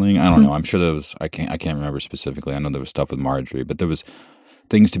dilly-dallying. I don't know. I'm sure there was, I can't remember specifically. I know there was stuff with Marjorie, but there was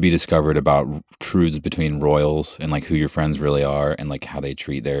things to be discovered about truths between royals and like who your friends really are and like how they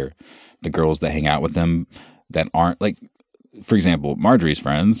treat the girls that hang out with them that aren't like, for example, Marjorie's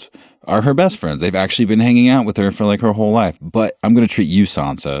friends are her best friends. They've actually been hanging out with her for like her whole life. But I'm going to treat you,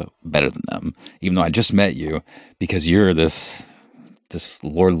 Sansa, better than them, even though I just met you because you're this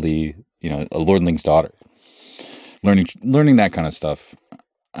lordly, a lordling's daughter. Learning that kind of stuff,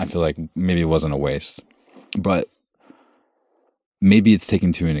 I feel like maybe it wasn't a waste. But maybe it's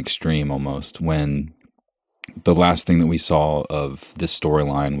taken to an extreme almost when the last thing that we saw of this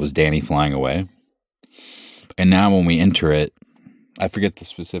storyline was Dany flying away. And now when we enter it, I forget the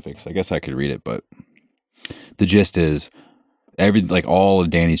specifics. I guess I could read it, but the gist is all of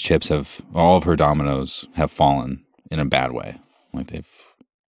Dany's chips all of her dominoes have fallen in a bad way. Like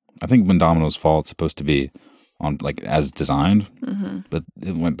I think when dominoes fall, it's supposed to be on like as designed, but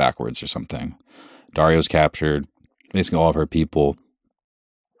it went backwards or something. Dario's captured. Basically, all of her people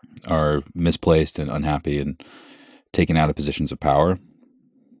are misplaced and unhappy and taken out of positions of power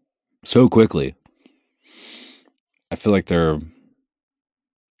so quickly. I feel like there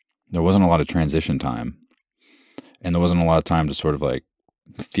wasn't a lot of transition time, and there wasn't a lot of time to sort of like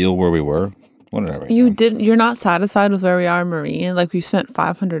feel where we were. What did I write? You're not satisfied with where we are in Marine? Like, we spent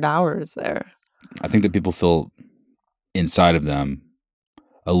 500 hours there. I think that people feel inside of them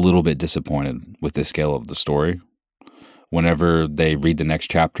a little bit disappointed with the scale of the story whenever they read the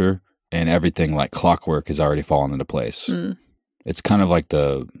next chapter and everything like clockwork has already fallen into place. It's kind of like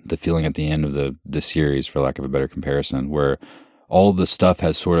the feeling at the end of the series, for lack of a better comparison, where all the stuff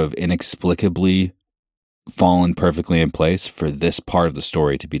has sort of inexplicably fallen perfectly in place for this part of the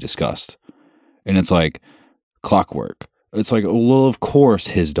story to be discussed. And it's like clockwork. It's like, well, of course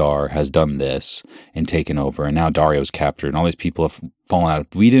Hisdar has done this and taken over, and now Dario's captured, and all these people have fallen out.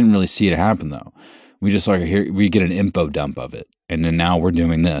 We didn't really see it happen, though. We just like we get an info dump of it, and then now we're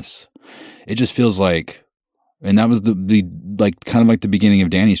doing this. It just feels like, and that was the like kind of like the beginning of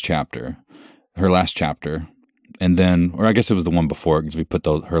Dany's chapter, her last chapter, and then, or I guess it was the one before, because we put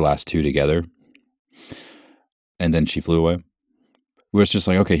her last two together, and then she flew away. Where it's just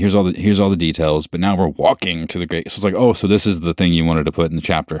like, okay, here's all the details, but now we're walking to the great. So it's like, oh, so this is the thing you wanted to put in the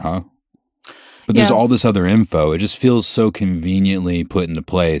chapter, huh? But there's all this other info. It just feels so conveniently put into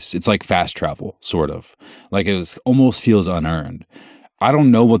place. It's like fast travel, sort of. Like almost feels unearned. I don't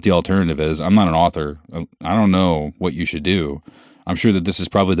know what the alternative is. I'm not an author. I don't know what you should do. I'm sure that this is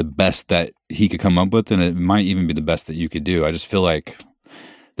probably the best that he could come up with, and it might even be the best that you could do. I just feel like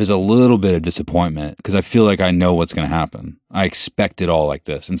there's a little bit of disappointment because I feel like I know what's going to happen. I expect it all like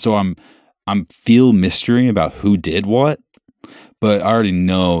this. And so I'm feel mystery about who did what, but I already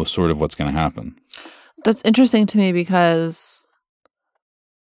know sort of what's going to happen. That's interesting to me because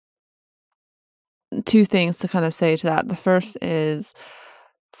two things to kind of say to that. The first is,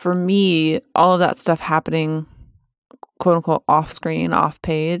 for me, all of that stuff happening, quote unquote, off screen, off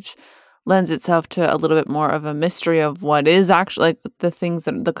page, lends itself to a little bit more of a mystery of what is actually, like, the things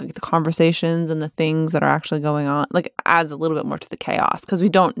that the conversations and the things that are actually going on, like, adds a little bit more to the chaos because we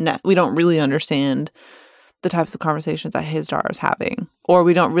don't really understand the types of conversations that Hisdar is having, or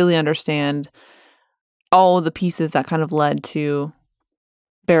we don't really understand all of the pieces that kind of led to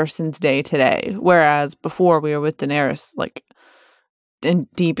Barristan's day today. Whereas before we were with Daenerys, like, in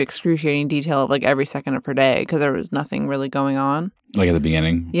deep, excruciating detail of like every second of her day because there was nothing really going on. Like at the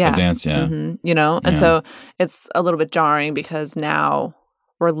beginning of Dance, yeah. Mm-hmm. You know? And so it's a little bit jarring because now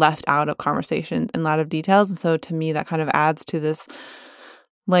we're left out of conversations and a lot of details. And so to me, that kind of adds to this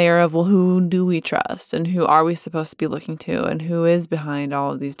layer of, well, who do we trust and who are we supposed to be looking to and who is behind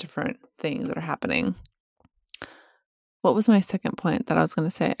all of these different things that are happening? What was my second point that I was going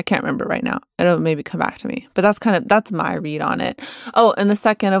to say? I can't remember right now. It'll maybe come back to me. But that's my read on it. Oh, and the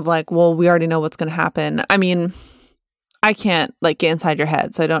second of like, well, we already know what's going to happen. I mean, I can't like get inside your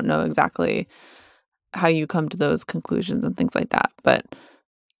head, so I don't know exactly how you come to those conclusions and things like that. But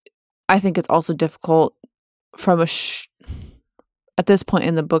I think it's also difficult from at this point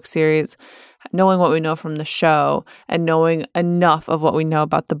in the book series, knowing what we know from the show and knowing enough of what we know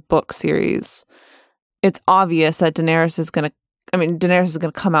about the book series. It's obvious that Daenerys is going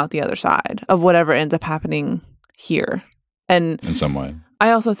to come out the other side of whatever ends up happening here. And in some way,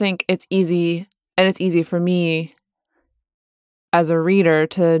 I also think it's easy for me as a reader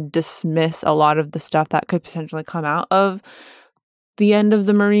to dismiss a lot of the stuff that could potentially come out of the end of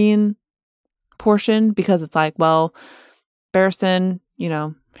the Marine portion because it's like, well, Barristan, you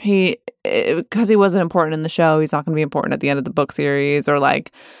know, because he wasn't important in the show, he's not going to be important at the end of the book series. Or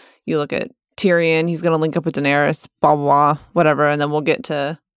like, you look at Tyrion, he's going to link up with Daenerys, blah, blah, blah, whatever. And then we'll get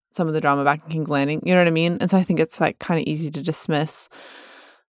to some of the drama back in King's Landing. You know what I mean? And so I think it's like kind of easy to dismiss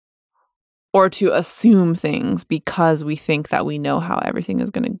or to assume things because we think that we know how everything is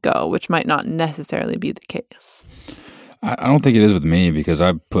going to go, which might not necessarily be the case. I don't think it is with me because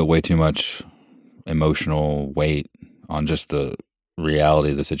I put way too much emotional weight on just the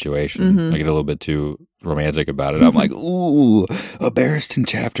reality of the situation. Mm-hmm. I get a little bit too romantic about it. I'm like, ooh, a Barristan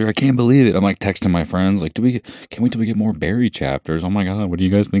chapter. I can't believe it. I'm like texting my friends, like, can we wait till we get more Barry chapters? Oh my God, what do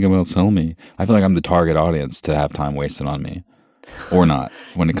you guys think about Sell Me? I feel like I'm the target audience to have time wasted on me. Or not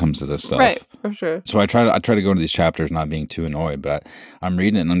when it comes to this stuff. Right, for sure. So I try to go into these chapters not being too annoyed, but I'm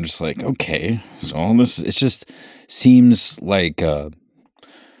reading it and I'm just like, okay, so all this, it just seems like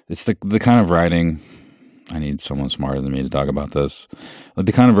it's the kind of writing, I need someone smarter than me to talk about this. Like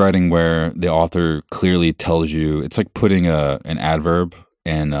the kind of writing where the author clearly tells you, it's like putting an adverb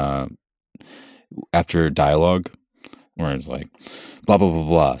in after dialogue, where it's like blah blah blah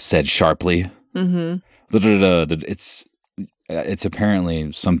blah said sharply. Mm-hmm. It's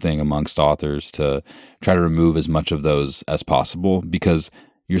apparently something amongst authors to try to remove as much of those as possible, because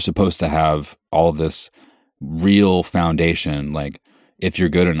you're supposed to have all of this real foundation. Like if you're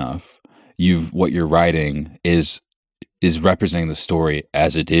good enough, what you're writing is representing the story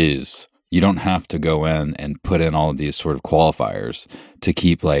as it is. You don't have to go in and put in all of these sort of qualifiers to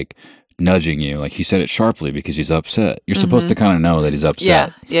keep like nudging you. Like he said it sharply because he's upset. You're supposed to kind of know that he's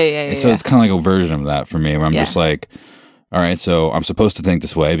upset. Yeah. And so it's kind of like a version of that for me, where I'm just like, all right, so I'm supposed to think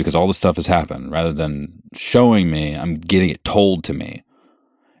this way because all this stuff has happened. Rather than showing me, I'm getting it told to me.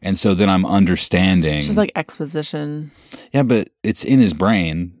 And so then I'm understanding. It's just like exposition. Yeah, but it's in his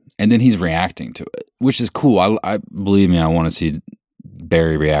brain, and then he's reacting to it, which is cool. I believe me, I want to see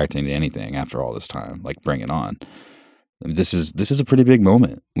Barry reacting to anything after all this time. Like, bring it on. I mean, this is a pretty big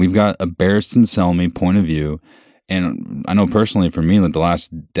moment. We've got a Barristan Selmy point of view, and I know personally for me, like the last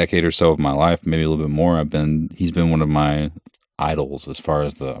decade or so of my life, maybe a little bit more, he's been one of my idols as far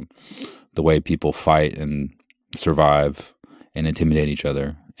as the way people fight and survive and intimidate each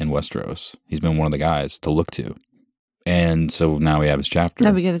other in Westeros. He's been one of the guys to look to. And so now we have his chapter.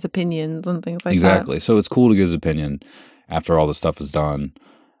 Now we get his opinions and things like exactly. So it's cool to get his opinion after all the stuff is done.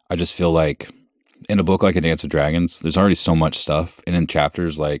 I just feel like in a book like A Dance with Dragons, there's already so much stuff. And in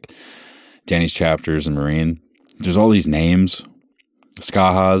chapters like Dany's chapters and Meereen, there's all these names.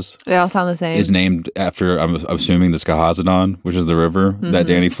 Skahaz. They all sound the same. Is named after, I'm assuming, the Skahazadon, which is the river that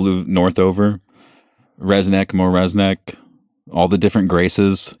Dany flew north over. Resnek, More Resnek, all the different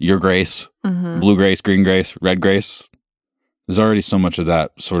graces, your grace, blue grace, green grace, red grace. There's already so much of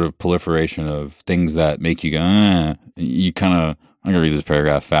that sort of proliferation of things that make you go, you kind of, I'm going to read this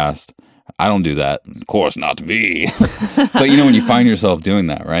paragraph fast. I don't do that. Of course not to be. But you know, when you find yourself doing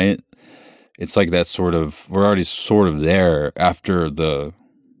that, right? It's like that sort of, we're already sort of there after the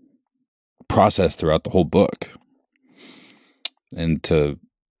process throughout the whole book. And to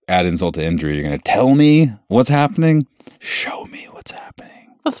add insult to injury, you're going to tell me what's happening? Show me what's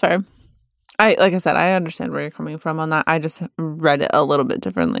happening. That's fair. Like I said, I understand where you're coming from on that. I just read it a little bit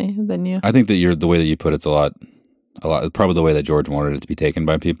differently than you. I think that the way that you put it's a lot, probably the way that George wanted it to be taken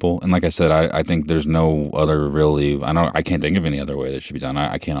by people. And like I said, I think there's no other really, I can't think of any other way that should be done.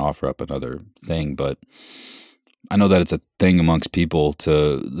 I can't offer up another thing, but I know that it's a thing amongst people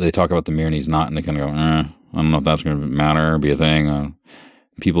they talk about the Meereenese knot and they kind of go, I don't know if that's going to matter or be a thing.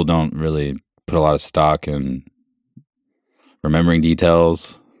 People don't really put a lot of stock in remembering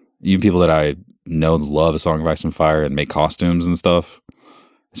details. Even people that I know love A Song of Ice and Fire and make costumes and stuff.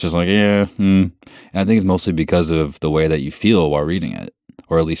 It's just like, And I think it's mostly because of the way that you feel while reading it,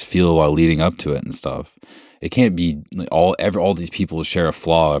 or at least feel while leading up to it and stuff. It can't be like all these people share a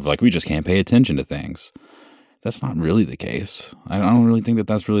flaw of like, we just can't pay attention to things. That's not really the case. I don't really think that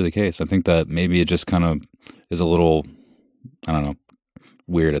that's really the case. I think that maybe it just kind of is a little, I don't know,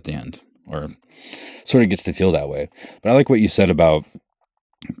 weird at the end, or sort of gets to feel that way. But I like what you said about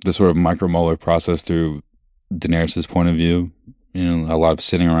the sort of micromolar process through Daenerys' point of view. You know, a lot of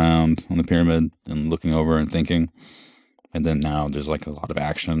sitting around on the pyramid and looking over and thinking. And then now there's like a lot of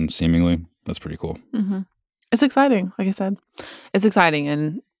action, seemingly. That's pretty cool. Mm-hmm. It's exciting, like I said. It's exciting,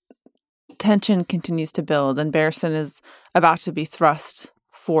 and tension continues to build, and Barristan is about to be thrust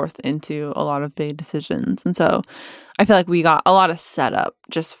forth into a lot of big decisions. And so I feel like we got a lot of setup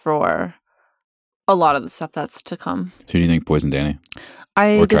just for a lot of the stuff that's to come. Who do you think poisoned Dany?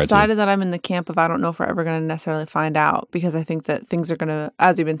 I decided that I'm in the camp of I don't know if we're ever going to necessarily find out, because I think that things are going to,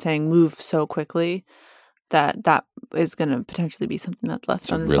 as you've been saying, move so quickly that is going to potentially be something that's left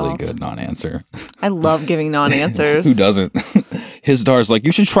unresolved. Really good non-answer. I love giving non-answers. Who doesn't? His daughter's like,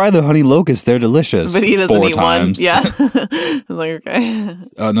 you should try the honey locust. They're delicious. But he doesn't 4 eat times. one. Yeah. I was like, okay.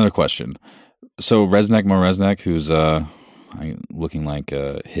 Another question. So Resnek, More Resnek, who's looking like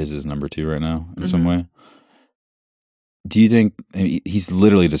his is number 2 right now in some way. Do you think he's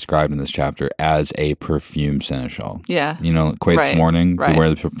literally described in this chapter as a perfume seneschal? Yeah. You know, Quaith's morning, beware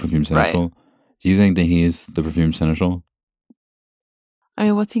the perfume seneschal. Right. Do you think that he's the perfume seneschal? I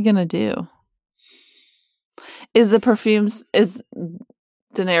mean, what's he gonna do? Is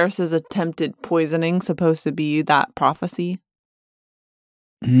Daenerys' attempted poisoning supposed to be that prophecy?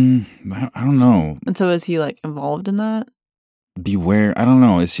 I don't know. And so is he like involved in that? Beware. I don't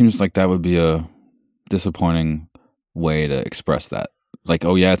know. It seems like that would be a disappointing way to express that. Like,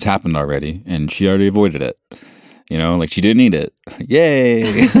 oh yeah, it's happened already, and she already avoided it. You know, like she didn't eat it. Yay!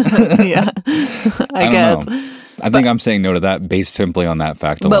 Yeah, I guess. Don't know. I think I'm saying no to that based simply on that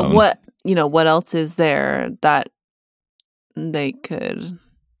fact alone. But what else is there that they could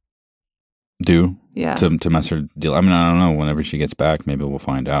do Yeah. to mess her deal? I mean, I don't know. Whenever she gets back, maybe we'll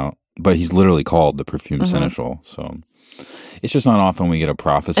find out. But he's literally called the perfumed seneschal, so it's just not often we get a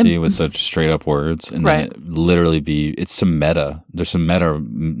prophecy with such straight up words, and then it literally it's some meta. There's some meta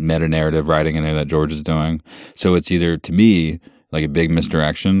narrative writing in there that George is doing. So it's either to me like a big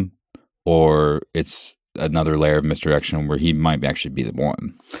misdirection, or it's another layer of misdirection where he might actually be the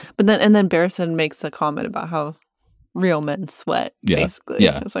one. But then Barristan makes a comment about how real men sweat. Basically,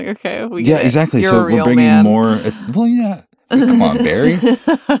 it's like okay, we get it. Exactly. You're So a real we're bringing man. more. Well, yeah. Come on, Barry.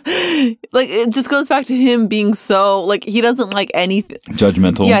 Like it just goes back to him being so like he doesn't like anything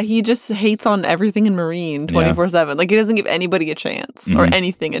Judgmental. Yeah, he just hates on everything in Marine 24/7. Like he doesn't give anybody a chance or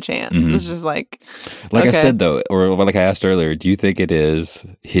anything a chance. It's just like I said though, or like I asked earlier, do you think it is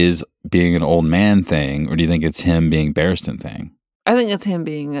his being an old man thing, or do you think it's him being Barristan thing? I think it's him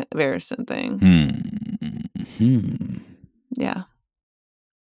being a Barristan thing. Yeah.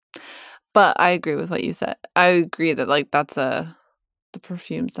 But I agree with what you said. I agree that like that's the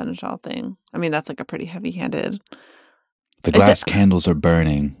perfume seneschal thing. I mean, that's like a pretty heavy-handed. The glass candles are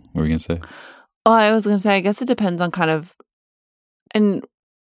burning. What were we gonna say? Oh, I was gonna say. I guess it depends on kind of, and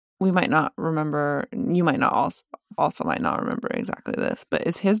we might not remember. You might not also might not remember exactly this. But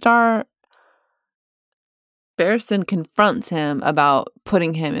is Hisdar? Barristan confronts him about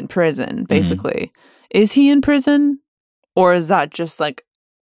putting him in prison. Basically, is he in prison, or is that just like?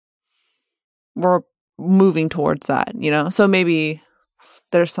 We're moving towards that, you know? So maybe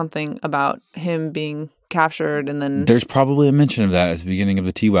there's something about him being captured and then... There's probably a mention of that at the beginning of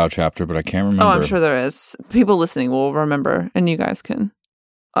the TWOW chapter, but I can't remember. Oh, I'm sure there is. People listening will remember, and you guys can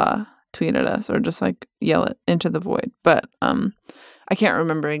tweet at us or just like yell it into the void. But I can't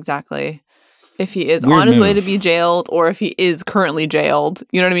remember exactly if he is on his way to be jailed or if he is currently jailed.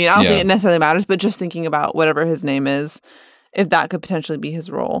 You know what I mean? I don't think it necessarily matters, but just thinking about whatever his name is, if that could potentially be his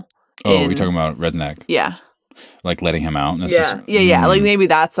role. Oh, we're talking about Redneck. Yeah. Like letting him out? Yeah. Like maybe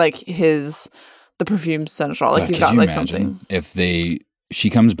that's like the perfume seneschal. Like he's got like something. If she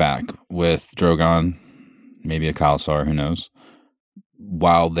comes back with Drogon, maybe a Khalasar, who knows,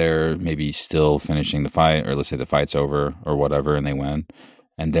 while they're maybe still finishing the fight, or let's say the fight's over or whatever, and they win,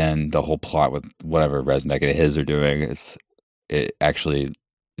 and then the whole plot with whatever Redneck and his are doing, it's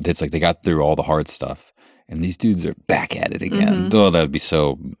like they got through all the hard stuff. And these dudes are back at it again. Oh, that would be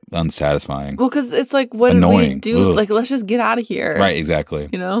so unsatisfying. Well, because it's like, what did we do? Ugh. Like, let's just get out of here. Right, exactly.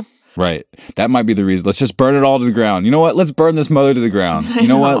 You know? Right. That might be the reason. Let's just burn it all to the ground. You know what? Let's burn this mother to the ground. You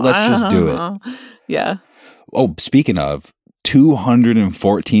know what? Let's just do it. Yeah. Oh, speaking of,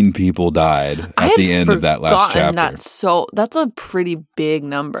 214 people died at the end of that last chapter. That's a pretty big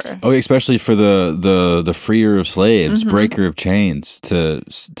number. Oh, especially for the freer of slaves, breaker of chains,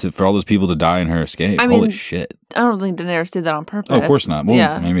 for all those people to die in her escape. I mean, holy shit! I don't think Daenerys did that on purpose. Oh, of course not.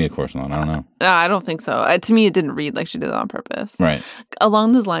 Well, maybe of course not. I don't know. No, I don't think so. To me, it didn't read like she did it on purpose. Right.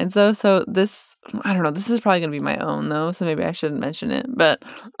 Along those lines, though. So this, I don't know. This is probably going to be my own though. So maybe I shouldn't mention it. But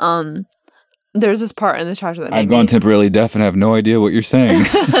there's this part in the chapter that I've gone temporarily deaf and have no idea what you're saying.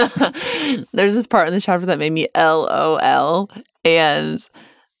 There's this part in the chapter that made me LOL. And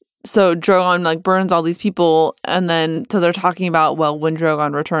so Drogon like burns all these people, and then so they're talking about, well, when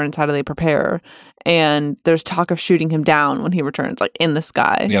Drogon returns, how do they prepare? And there's talk of shooting him down when he returns, like in the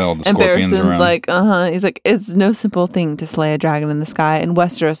sky. Yeah, all the scorpions around. Like, he's like, it's no simple thing to slay a dragon in the sky. In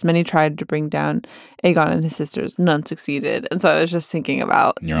Westeros, many tried to bring down Aegon and his sisters. None succeeded. And so I was just thinking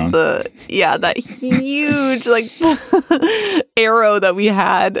about that huge like arrow that we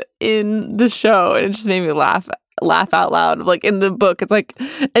had in the show, and it just made me laugh out loud. Like in the book, it's like,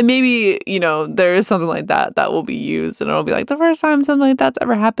 and maybe, you know, there is something like that will be used, and it'll be like the first time something like that's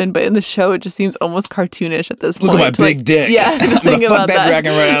ever happened. But in the show, it just seems almost cartoonish at this point. Look at my big dick. Yeah, I'm gonna fuck that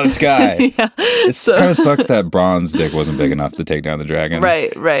dragon right out of the sky. It kind of sucks that Bronn's dick wasn't big enough to take down the dragon.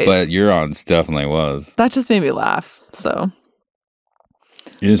 Right. But Euron's definitely was. That just made me laugh. So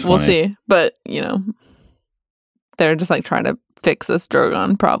it is funny. We'll see. But you know, they're just like trying to fix this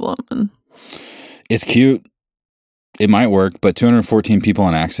Drogon problem, and it's cute. It might work, but 214 people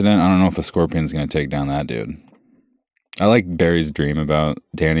on accident, I don't know if a scorpion's going to take down that dude. I like Barry's dream about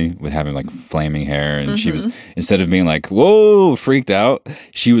Dany with having like flaming hair, and she was, instead of being like, whoa, freaked out,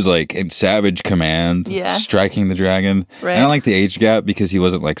 she was like in savage command, striking the dragon. Right. And I like the age gap because he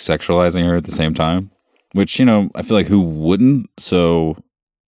wasn't like sexualizing her at the same time, which, you know, I feel like who wouldn't? So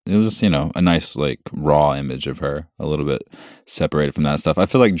it was, a nice, like, raw image of her, a little bit separated from that stuff. I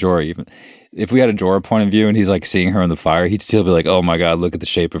feel like Jorah, even if we had a Jorah point of view and he's, like, seeing her in the fire, he'd still be like, oh my God, look at the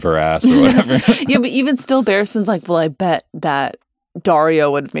shape of her ass or whatever. Yeah, but even still, Barristan's like, well, I bet that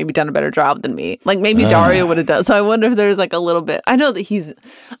Dario would have maybe done a better job than me. Like, maybe Dario would have done. So I wonder if there's, like, a little bit. I know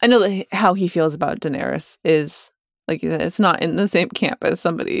that how he feels about Daenerys is, like, it's not in the same camp as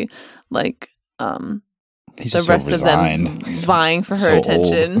somebody, like, He's the just rest so of them resigned. vying for her So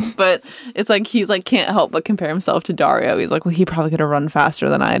attention. old. But it's like he's like can't help but compare himself to Dario. He's like, well, he probably could have run faster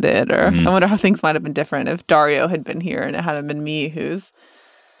than I did. Or I wonder how things might have been different if Dario had been here and it hadn't been me who's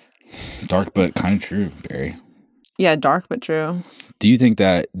Dark, but kind of true, Barry. dark but true. Do you think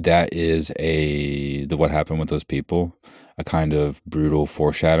that is what happened with those people? A kind of brutal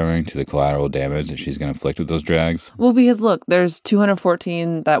foreshadowing to the collateral damage that she's going to inflict with those drags? Well, because look, there's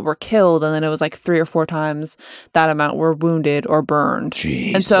 214 that were killed, and then it was like 3 or 4 times that amount were wounded or burned.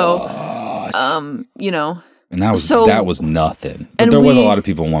 Jesus. And so, And that was nothing. But and there was a lot of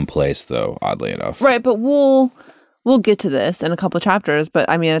people in one place, though, oddly enough. Right, but we'll get to this in a couple of chapters. But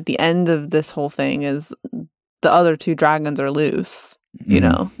I mean, at the end of this whole thing is the other 2 dragons are loose,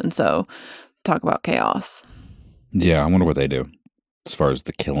 and so talk about chaos. Yeah, I wonder what they do as far as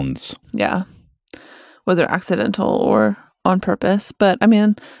the killings. Yeah, whether accidental or on purpose. But I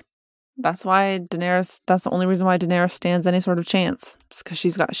mean, that's why Daenerys. That's the only reason why Daenerys stands any sort of chance. It's because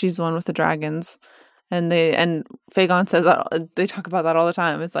she's the one with the dragons, and Fagon says that they talk about that all the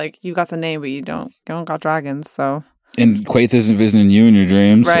time. It's like you got the name, but you don't got dragons. So. And Quaithe isn't visiting you in your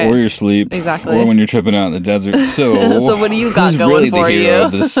dreams or your sleep, exactly, or when you're tripping out in the desert. So, so what do you got who's going really for the hero you?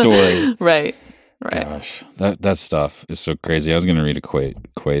 of this story? Right. Gosh, that stuff is so crazy. I was going to read a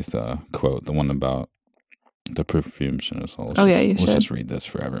Quaithe quote, the one about the perfume. So let's just read this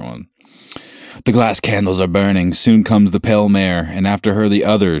for everyone. The glass candles are burning. Soon comes the pale mare, and after her the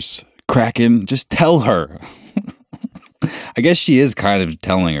others. Kraken, just tell her. I guess she is kind of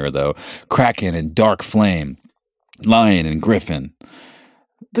telling her, though. Kraken and dark flame, lion and griffin.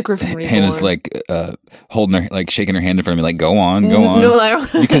 The Griffin Reborn. Hannah's like holding her, like shaking her hand in front of me, like, go on. No,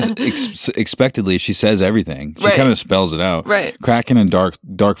 because expectedly she says everything. She kind of spells it out. Right. Kraken and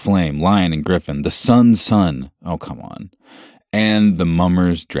dark flame, lion and griffin, the sun's son. Oh, come on. And the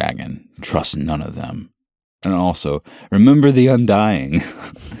mummer's dragon. Trust none of them. And also, remember the undying.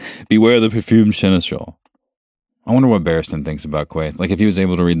 Beware the perfumed seneschal. I wonder what Barristan thinks about Quaithe. Like, if he was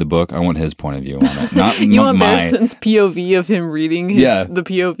able to read the book, I want his point of view on it. Not you want Barristan's POV of him reading the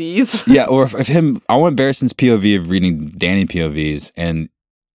POVs? Yeah, or I want Barristan's POV of reading Dany POVs, and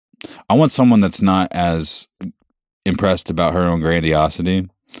I want someone that's not as impressed about her own grandiosity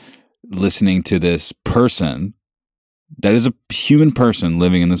listening to this person that is a human person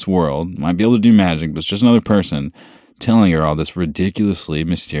living in this world, might be able to do magic, but it's just another person telling her all this ridiculously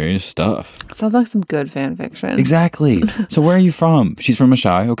mysterious stuff. Sounds like some good fan fiction. Exactly. So where are you from? She's from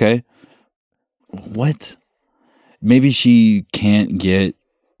Asshai. Okay. What? Maybe she can't get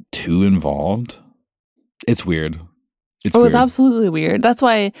too involved. It's weird. It's absolutely weird. That's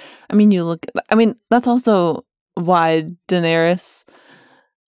why, that's also why Daenerys,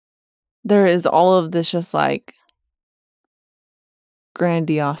 there is all of this just like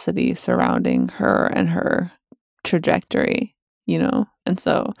grandiosity surrounding her and her trajectory, and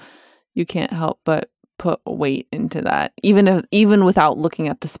so you can't help but put weight into that, even without looking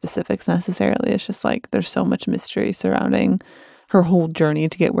at the specifics necessarily. It's just like there's so much mystery surrounding her whole journey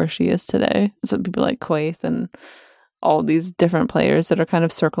to get where she is today. So people like Quaithe and all these different players that are kind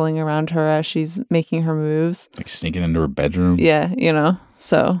of circling around her as she's making her moves, like sneaking into her bedroom. Yeah,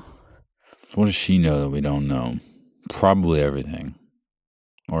 so what does she know that we don't know? Probably everything.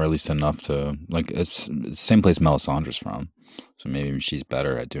 Or at least enough to, like, it's the same place Melisandre's from. So maybe she's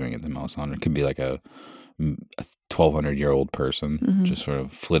better at doing it than Melisandre. It could be like a 1,200-year-old person just sort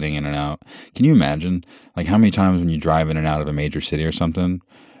of flitting in and out. Can you imagine, like, how many times when you drive in and out of a major city or something,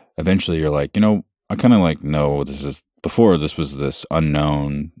 eventually you're like, I kind of like know this is, before this was this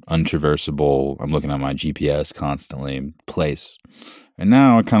unknown, untraversable, I'm looking at my GPS constantly place. And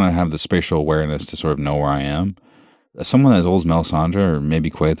now I kind of have the spatial awareness to sort of know where I am. Someone as old as Melisandre, or maybe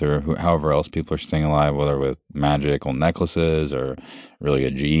Quaithe, or however else people are staying alive, whether with magical necklaces or really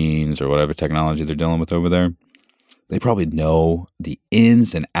good genes or whatever technology they're dealing with over there, they probably know the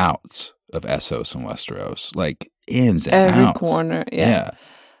ins and outs of Essos and Westeros. Like, ins and outs. Every corner. Yeah.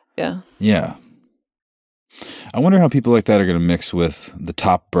 I wonder how people like that are going to mix with the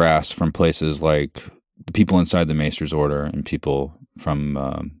top brass from places like the people inside the Maester's Order and people from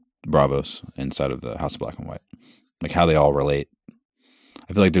Braavos inside of the House of Black and White. Like how they all relate.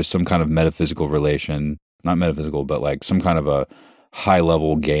 I feel like there's some kind of metaphysical relation, not metaphysical, but like some kind of a high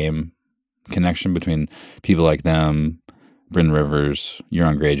level game connection between people like them, Bryn Rivers,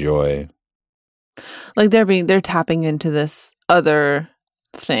 Euron Greyjoy. Like they're tapping into this other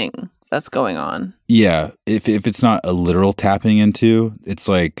thing that's going on. Yeah, if it's not a literal tapping into, it's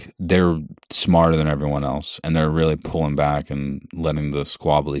like they're smarter than everyone else, and they're really pulling back and letting the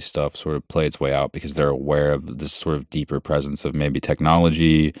squabbly stuff sort of play its way out because they're aware of this sort of deeper presence of maybe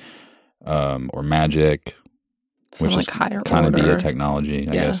technology or magic, which is kind of be a technology,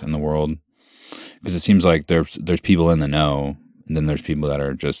 I guess, in the world. Because it seems like there's people in the know, and then there's people that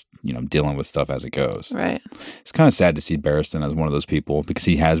are just, dealing with stuff as it goes. Right. It's kind of sad to see Barristan as one of those people because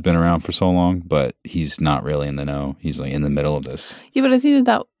he has been around for so long, but he's not really in the know. He's like in the middle of this. Yeah, but I think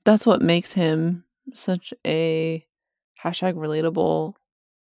that's what makes him such a #relatable.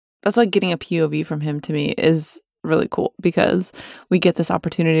 That's why getting a POV from him to me is really cool because we get this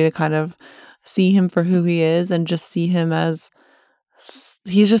opportunity to kind of see him for who he is and just see him as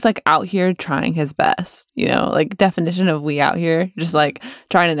he's just like out here trying his best, like definition of we out here, just like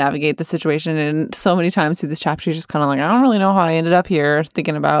trying to navigate the situation. And so many times through this chapter, he's just kind of like, I don't really know how I ended up here,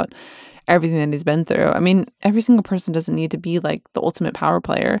 thinking about everything that he's been through. I mean, every single person doesn't need to be like the ultimate power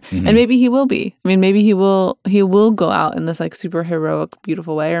player. Mm-hmm. And maybe he will be. I mean, maybe he will go out in this like super heroic,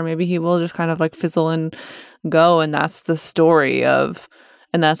 beautiful way, or maybe he will just kind of like fizzle and go. And that's the story and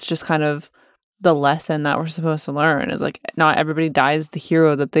that's just kind of the lesson that we're supposed to learn is like not everybody dies the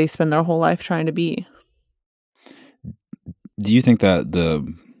hero that they spend their whole life trying to be. Do you think that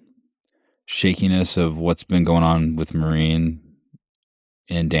the shakiness of what's been going on with Meereen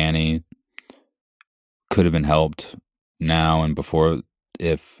and Dany could have been helped now and before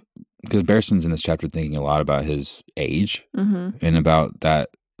because Barristan's in this chapter thinking a lot about his age and about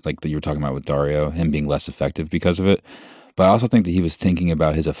that, like that you were talking about with Daario, him being less effective because of it. But I also think that he was thinking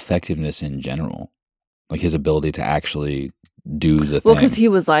about his effectiveness in general, like his ability to actually do the thing. Well, because he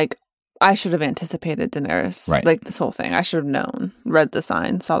was like, I should have anticipated Daenerys, right? Like this whole thing. I should have known, read the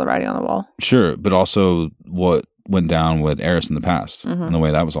sign, saw the writing on the wall. Sure, but also what went down with Aerys in the past and the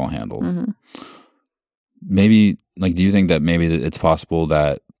way that was all handled. Maybe, like, do you think that maybe it's possible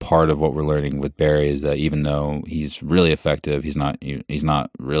that part of what we're learning with Barry is that even though he's really effective, he's not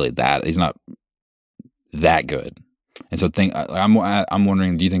really that. He's not that good. And so I'm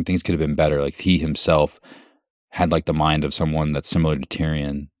wondering, do you think things could have been better? Like if he himself had like the mind of someone that's similar to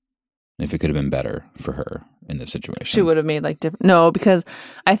Tyrion, if it could have been better for her in this situation. She would have made like different. No, because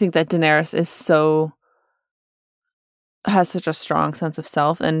I think that Daenerys has such a strong sense of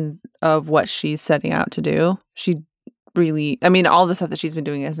self and of what she's setting out to do. She really, I mean, all the stuff that she's been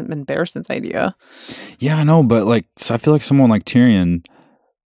doing hasn't been Barristan's idea. Yeah, I know, but like, so I feel like someone like Tyrion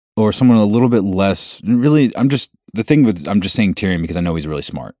or someone a little bit less, really, I'm just saying Tyrion because I know he's really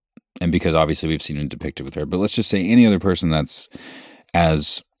smart and because obviously we've seen him depicted with her, but let's just say any other person that's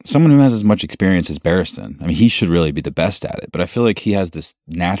as someone who has as much experience as Barristan. I mean, he should really be the best at it, but I feel like he has this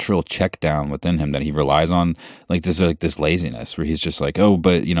natural check down within him that he relies on, like this laziness where he's just like, oh,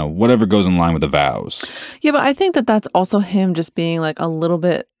 but whatever goes in line with the vows. Yeah, but I think that that's also him just being like a little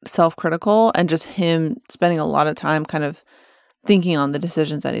bit self-critical and just him spending a lot of time kind of thinking on the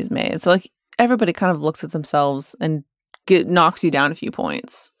decisions that he's made. So like everybody kind of looks at themselves and knocks you down a few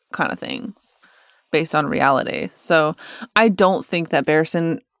points kind of thing based on reality. So I don't think that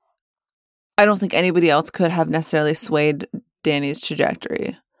I don't think anybody else could have necessarily swayed Dany's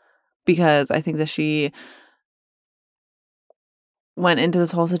trajectory because I think that she went into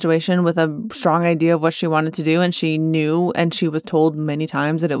this whole situation with a strong idea of what she wanted to do, and she knew, and she was told many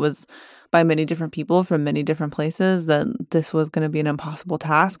times that it was by many different people from many different places that this was going to be an impossible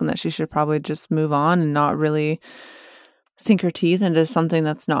task and that she should probably just move on and not really sink her teeth into something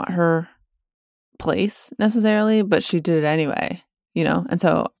that's not her place necessarily, but she did it anyway. And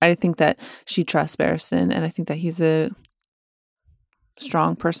so I think that she trusts Barristan, and I think that he's a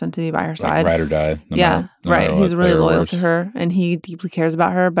strong person to be by her side. Ride or die. Right. He's really loyal to her, and he deeply cares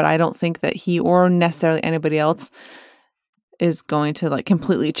about her, but I don't think that he or necessarily anybody else is going to like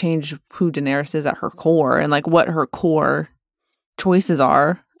completely change who Daenerys is at her core and like what her core choices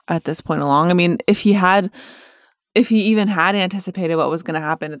are at this point along. I mean, if he even had anticipated what was going to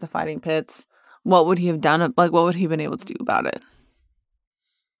happen at the fighting pits, what would he have done? Like, what would he have been able to do about it?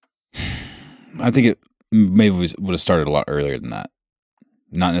 I think it maybe would have started a lot earlier than that.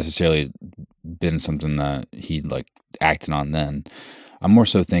 Not necessarily been something that he like acted on then. I'm more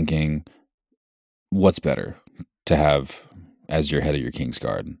so thinking, what's better to have as your head of your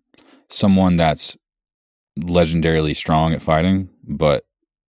Kingsguard? Someone that's legendarily strong at fighting, but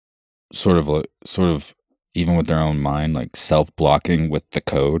sort of even with their own mind, like self-blocking with the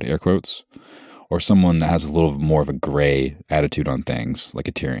code, air quotes, or someone that has a little more of a gray attitude on things, like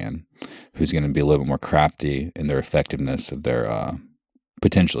a Tyrion, who's going to be a little bit more crafty in their effectiveness of their,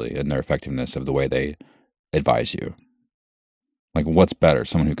 potentially, in their effectiveness of the way they advise you. Like, what's better?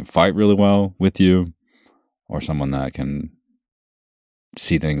 Someone who can fight really well with you, or someone that can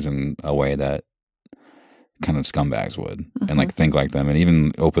see things in a way that kind of scumbags would, and like think like them, and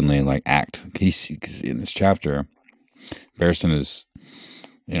even openly like act. Cause in this chapter, Barristan is,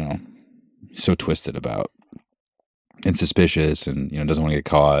 so twisted about and suspicious, and doesn't want to get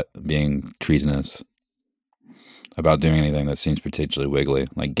caught being treasonous about doing anything that seems potentially wiggly,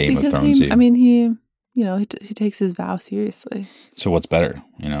 like Game of Thrones. He takes his vow seriously. So what's better?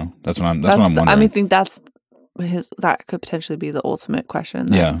 That's what I'm wondering. I think that could potentially be the ultimate question.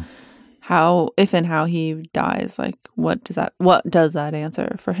 How he dies, like what does that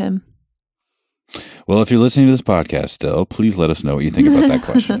answer for him? Well, if you're listening to this podcast still, please let us know what you think about that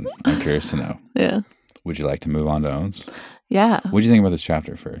question. I'm curious to know. Yeah. Would you like to move on to Owns? Yeah. What do you think about this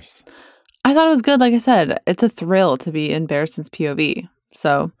chapter first? I thought it was good. Like I said, it's a thrill to be in Barristan's POV.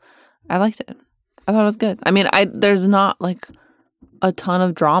 So I liked it. I thought it was good. I mean, there's not like a ton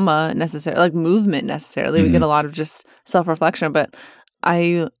of drama necessarily, like movement necessarily. We get a lot of just self-reflection, but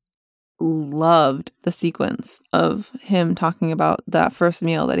I loved the sequence of him talking about that first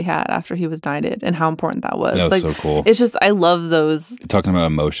meal that he had after he was knighted and how important that was. That was so cool. It's just, I love those. Talking about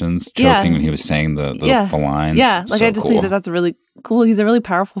emotions, choking when he was saying the lines. Yeah, like so I just cool. think that's really cool. He's a really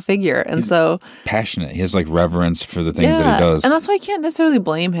powerful figure. And he's so passionate. He has like reverence for the things that he does. And that's why I can't necessarily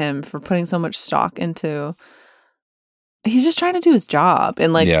blame him for putting so much stock into. He's just trying to do his job.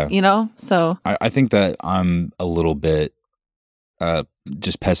 And so. I think that I'm a little bit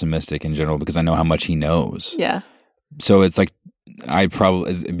just pessimistic in general because I know how much he knows. Yeah. So it's like I'd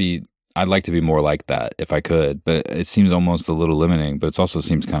like to be more like that if I could, but it seems almost a little limiting, but it also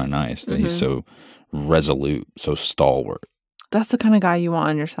seems kind of nice that he's so resolute, so stalwart. That's the kind of guy you want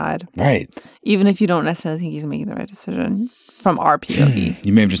on your side. Right. Even if you don't necessarily think he's making the right decision from our POV.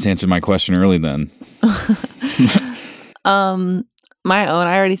 You may have just answered my question early then. My own,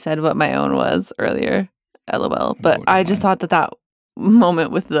 I already said what my own was earlier, LOL, but I just thought that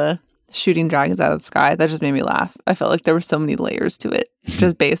moment with the shooting dragons out of the sky, that just made me laugh. I felt like there were so many layers to it,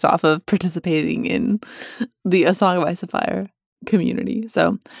 just based off of participating in the A Song of Ice and Fire community.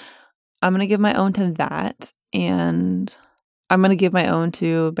 So I'm going to give my own to that, and I'm going to give my own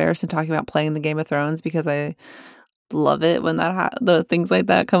to Barristan talking about playing the Game of Thrones because I love it when the things like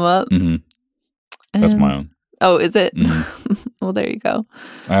that come up. That's my own. Oh, is it? Well, there you go.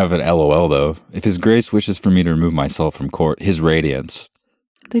 I have an LOL, though. If His Grace wishes for me to remove myself from court, his radiance.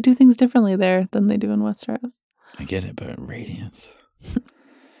 They do things differently there than they do in Westeros. I get it, but radiance.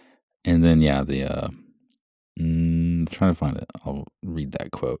 And then, I'm trying to find it. I'll read that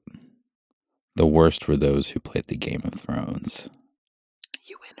quote. The worst were those who played the Game of Thrones.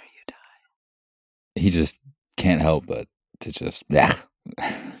 You win or you die. He just can't help but to just...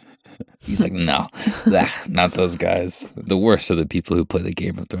 He's like, no, not those guys. The worst are the people who play the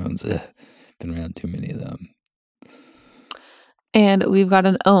Game of Thrones. Been around too many of them. And we've got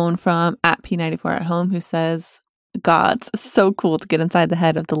an own from @P94 at home who says, Gods, so cool to get inside the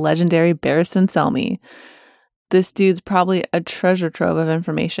head of the legendary Barristan Selmy. This dude's probably a treasure trove of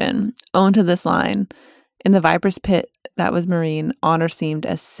information. Own to this line. In the Viper's pit that was Meereen, honor seemed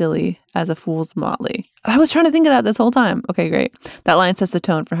as silly as a fool's motley. I was trying to think of that this whole time. Okay, great. That line sets the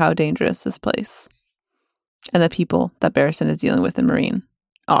tone for how dangerous this place and the people that Barristan is dealing with in Meereen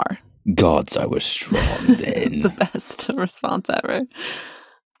are. Gods, I was strong then. The best response ever.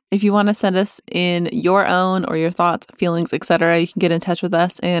 If you want to send us in your own or your thoughts, feelings, etc., you can get in touch with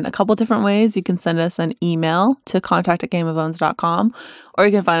us in a couple different ways. You can send us an email to contact@gameofowns.com, or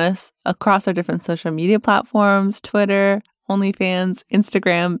you can find us across our different social media platforms, Twitter, OnlyFans,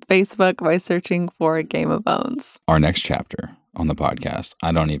 Instagram, Facebook, by searching for Game of Owns. Our next chapter on the podcast,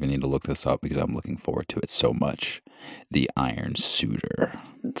 I don't even need to look this up because I'm looking forward to it so much. The Iron Suitor.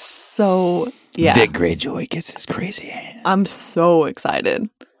 So, yeah. Vic Greyjoy gets his crazy hand. I'm so excited.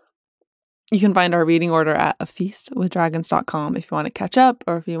 You can find our reading order at afeastwithdragons.com if you want to catch up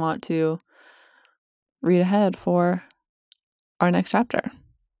or if you want to read ahead for our next chapter.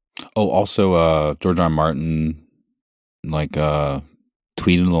 Oh, also, George R. R. Martin,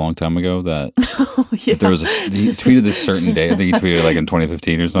 tweeted a long time ago that if there was he tweeted this certain day. I think he tweeted in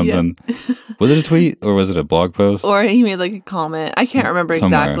 2015 or something. Yeah. Was it a tweet or was it a blog post? Or he made a comment. I can't remember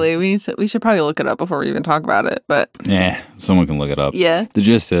exactly. We should probably look it up before we even talk about it. But yeah, someone can look it up. Yeah. The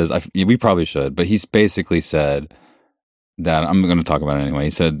gist is, we probably should. But he's basically said that I'm going to talk about it anyway. He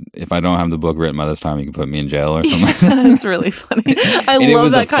said, if I don't have the book written by this time, you can put me in jail or something. That's really funny. I And it love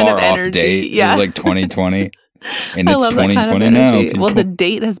was that a kind of far-off energy. date. Yeah. It was like 2020. And I it's love that kind of 2020 now. energy. Well, the People-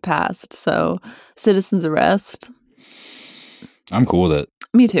 date has passed, so citizen's arrest. I'm cool with it.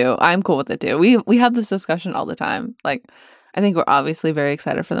 Me too. I'm cool with it too. We have this discussion all the time. Like, I think we're obviously very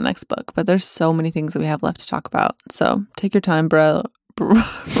excited for the next book, but there's so many things that we have left to talk about. So take your time, brother.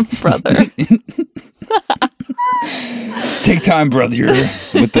 Take time, brother.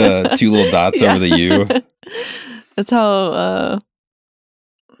 With the two little dots over the U. That's how.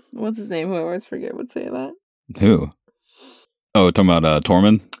 What's his name? Who I always forget would say that. Who? Oh, talking about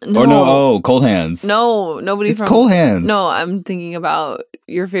Tormund? No. Or no, Cold Hands. No, nobody It's from Cold Hands. No, I'm thinking about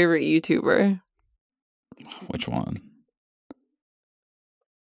your favorite YouTuber. Which one?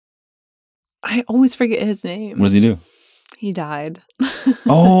 I always forget his name. What does he do? He died.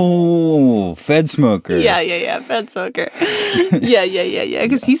 Oh, Fed Smoker. Yeah. Fed Smoker. Yeah.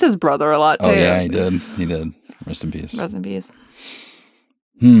 Because he says brother a lot too. Oh, yeah, he did. Rest in peace. Rest in peace.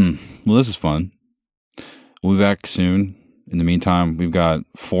 Well, this is fun. We'll be back soon. In the meantime, we've got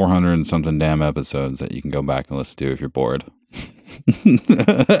 400 and something damn episodes that you can go back and listen to if you're bored.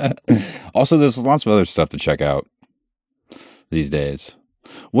 Also, there's lots of other stuff to check out these days.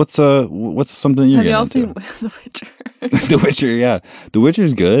 What's something you're Have y'all getting seen into? The Witcher? The Witcher, yeah. The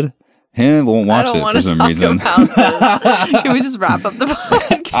Witcher's good. Hannah won't watch I don't it want for to some talk reason. about this. Can we just wrap up the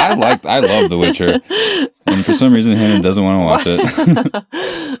podcast? I love The Witcher. And for some reason Hannah doesn't want to watch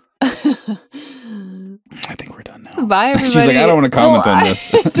it. I think we're done now. Bye, everybody. She's like, I don't want to comment on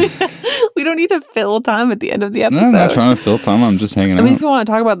this. We don't need to fill time at the end of the No, episode. I'm not trying to fill time. I'm just hanging I mean, out. if you want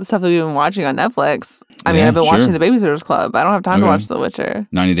to talk about the stuff that we've been watching on Netflix, I mean, Yeah, I've been sure. watching The Babysitter's Club. I don't have time to Okay. watch The Witcher.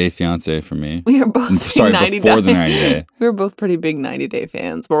 90 Day Fiance for me. We are both Sorry, 90 before the Day. 90 Day. We were both pretty big 90 Day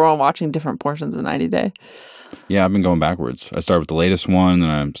fans, but we're all watching different portions of 90 Day. Yeah, I've been going backwards. I started with the latest one,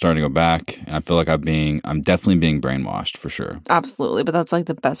 and I'm starting to go back. And I feel like I'm definitely being brainwashed for sure. Absolutely, but that's like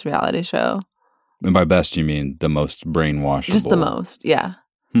the best reality show. And by best, you mean the most brainwashable. Just the most, yeah.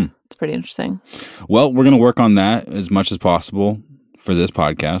 It's pretty interesting. Well, we're going to work on that as much as possible for this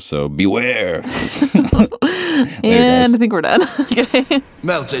podcast, so beware. And guys. I think we're done. Okay.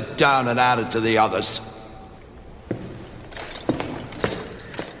 Melt it down and add it to the others.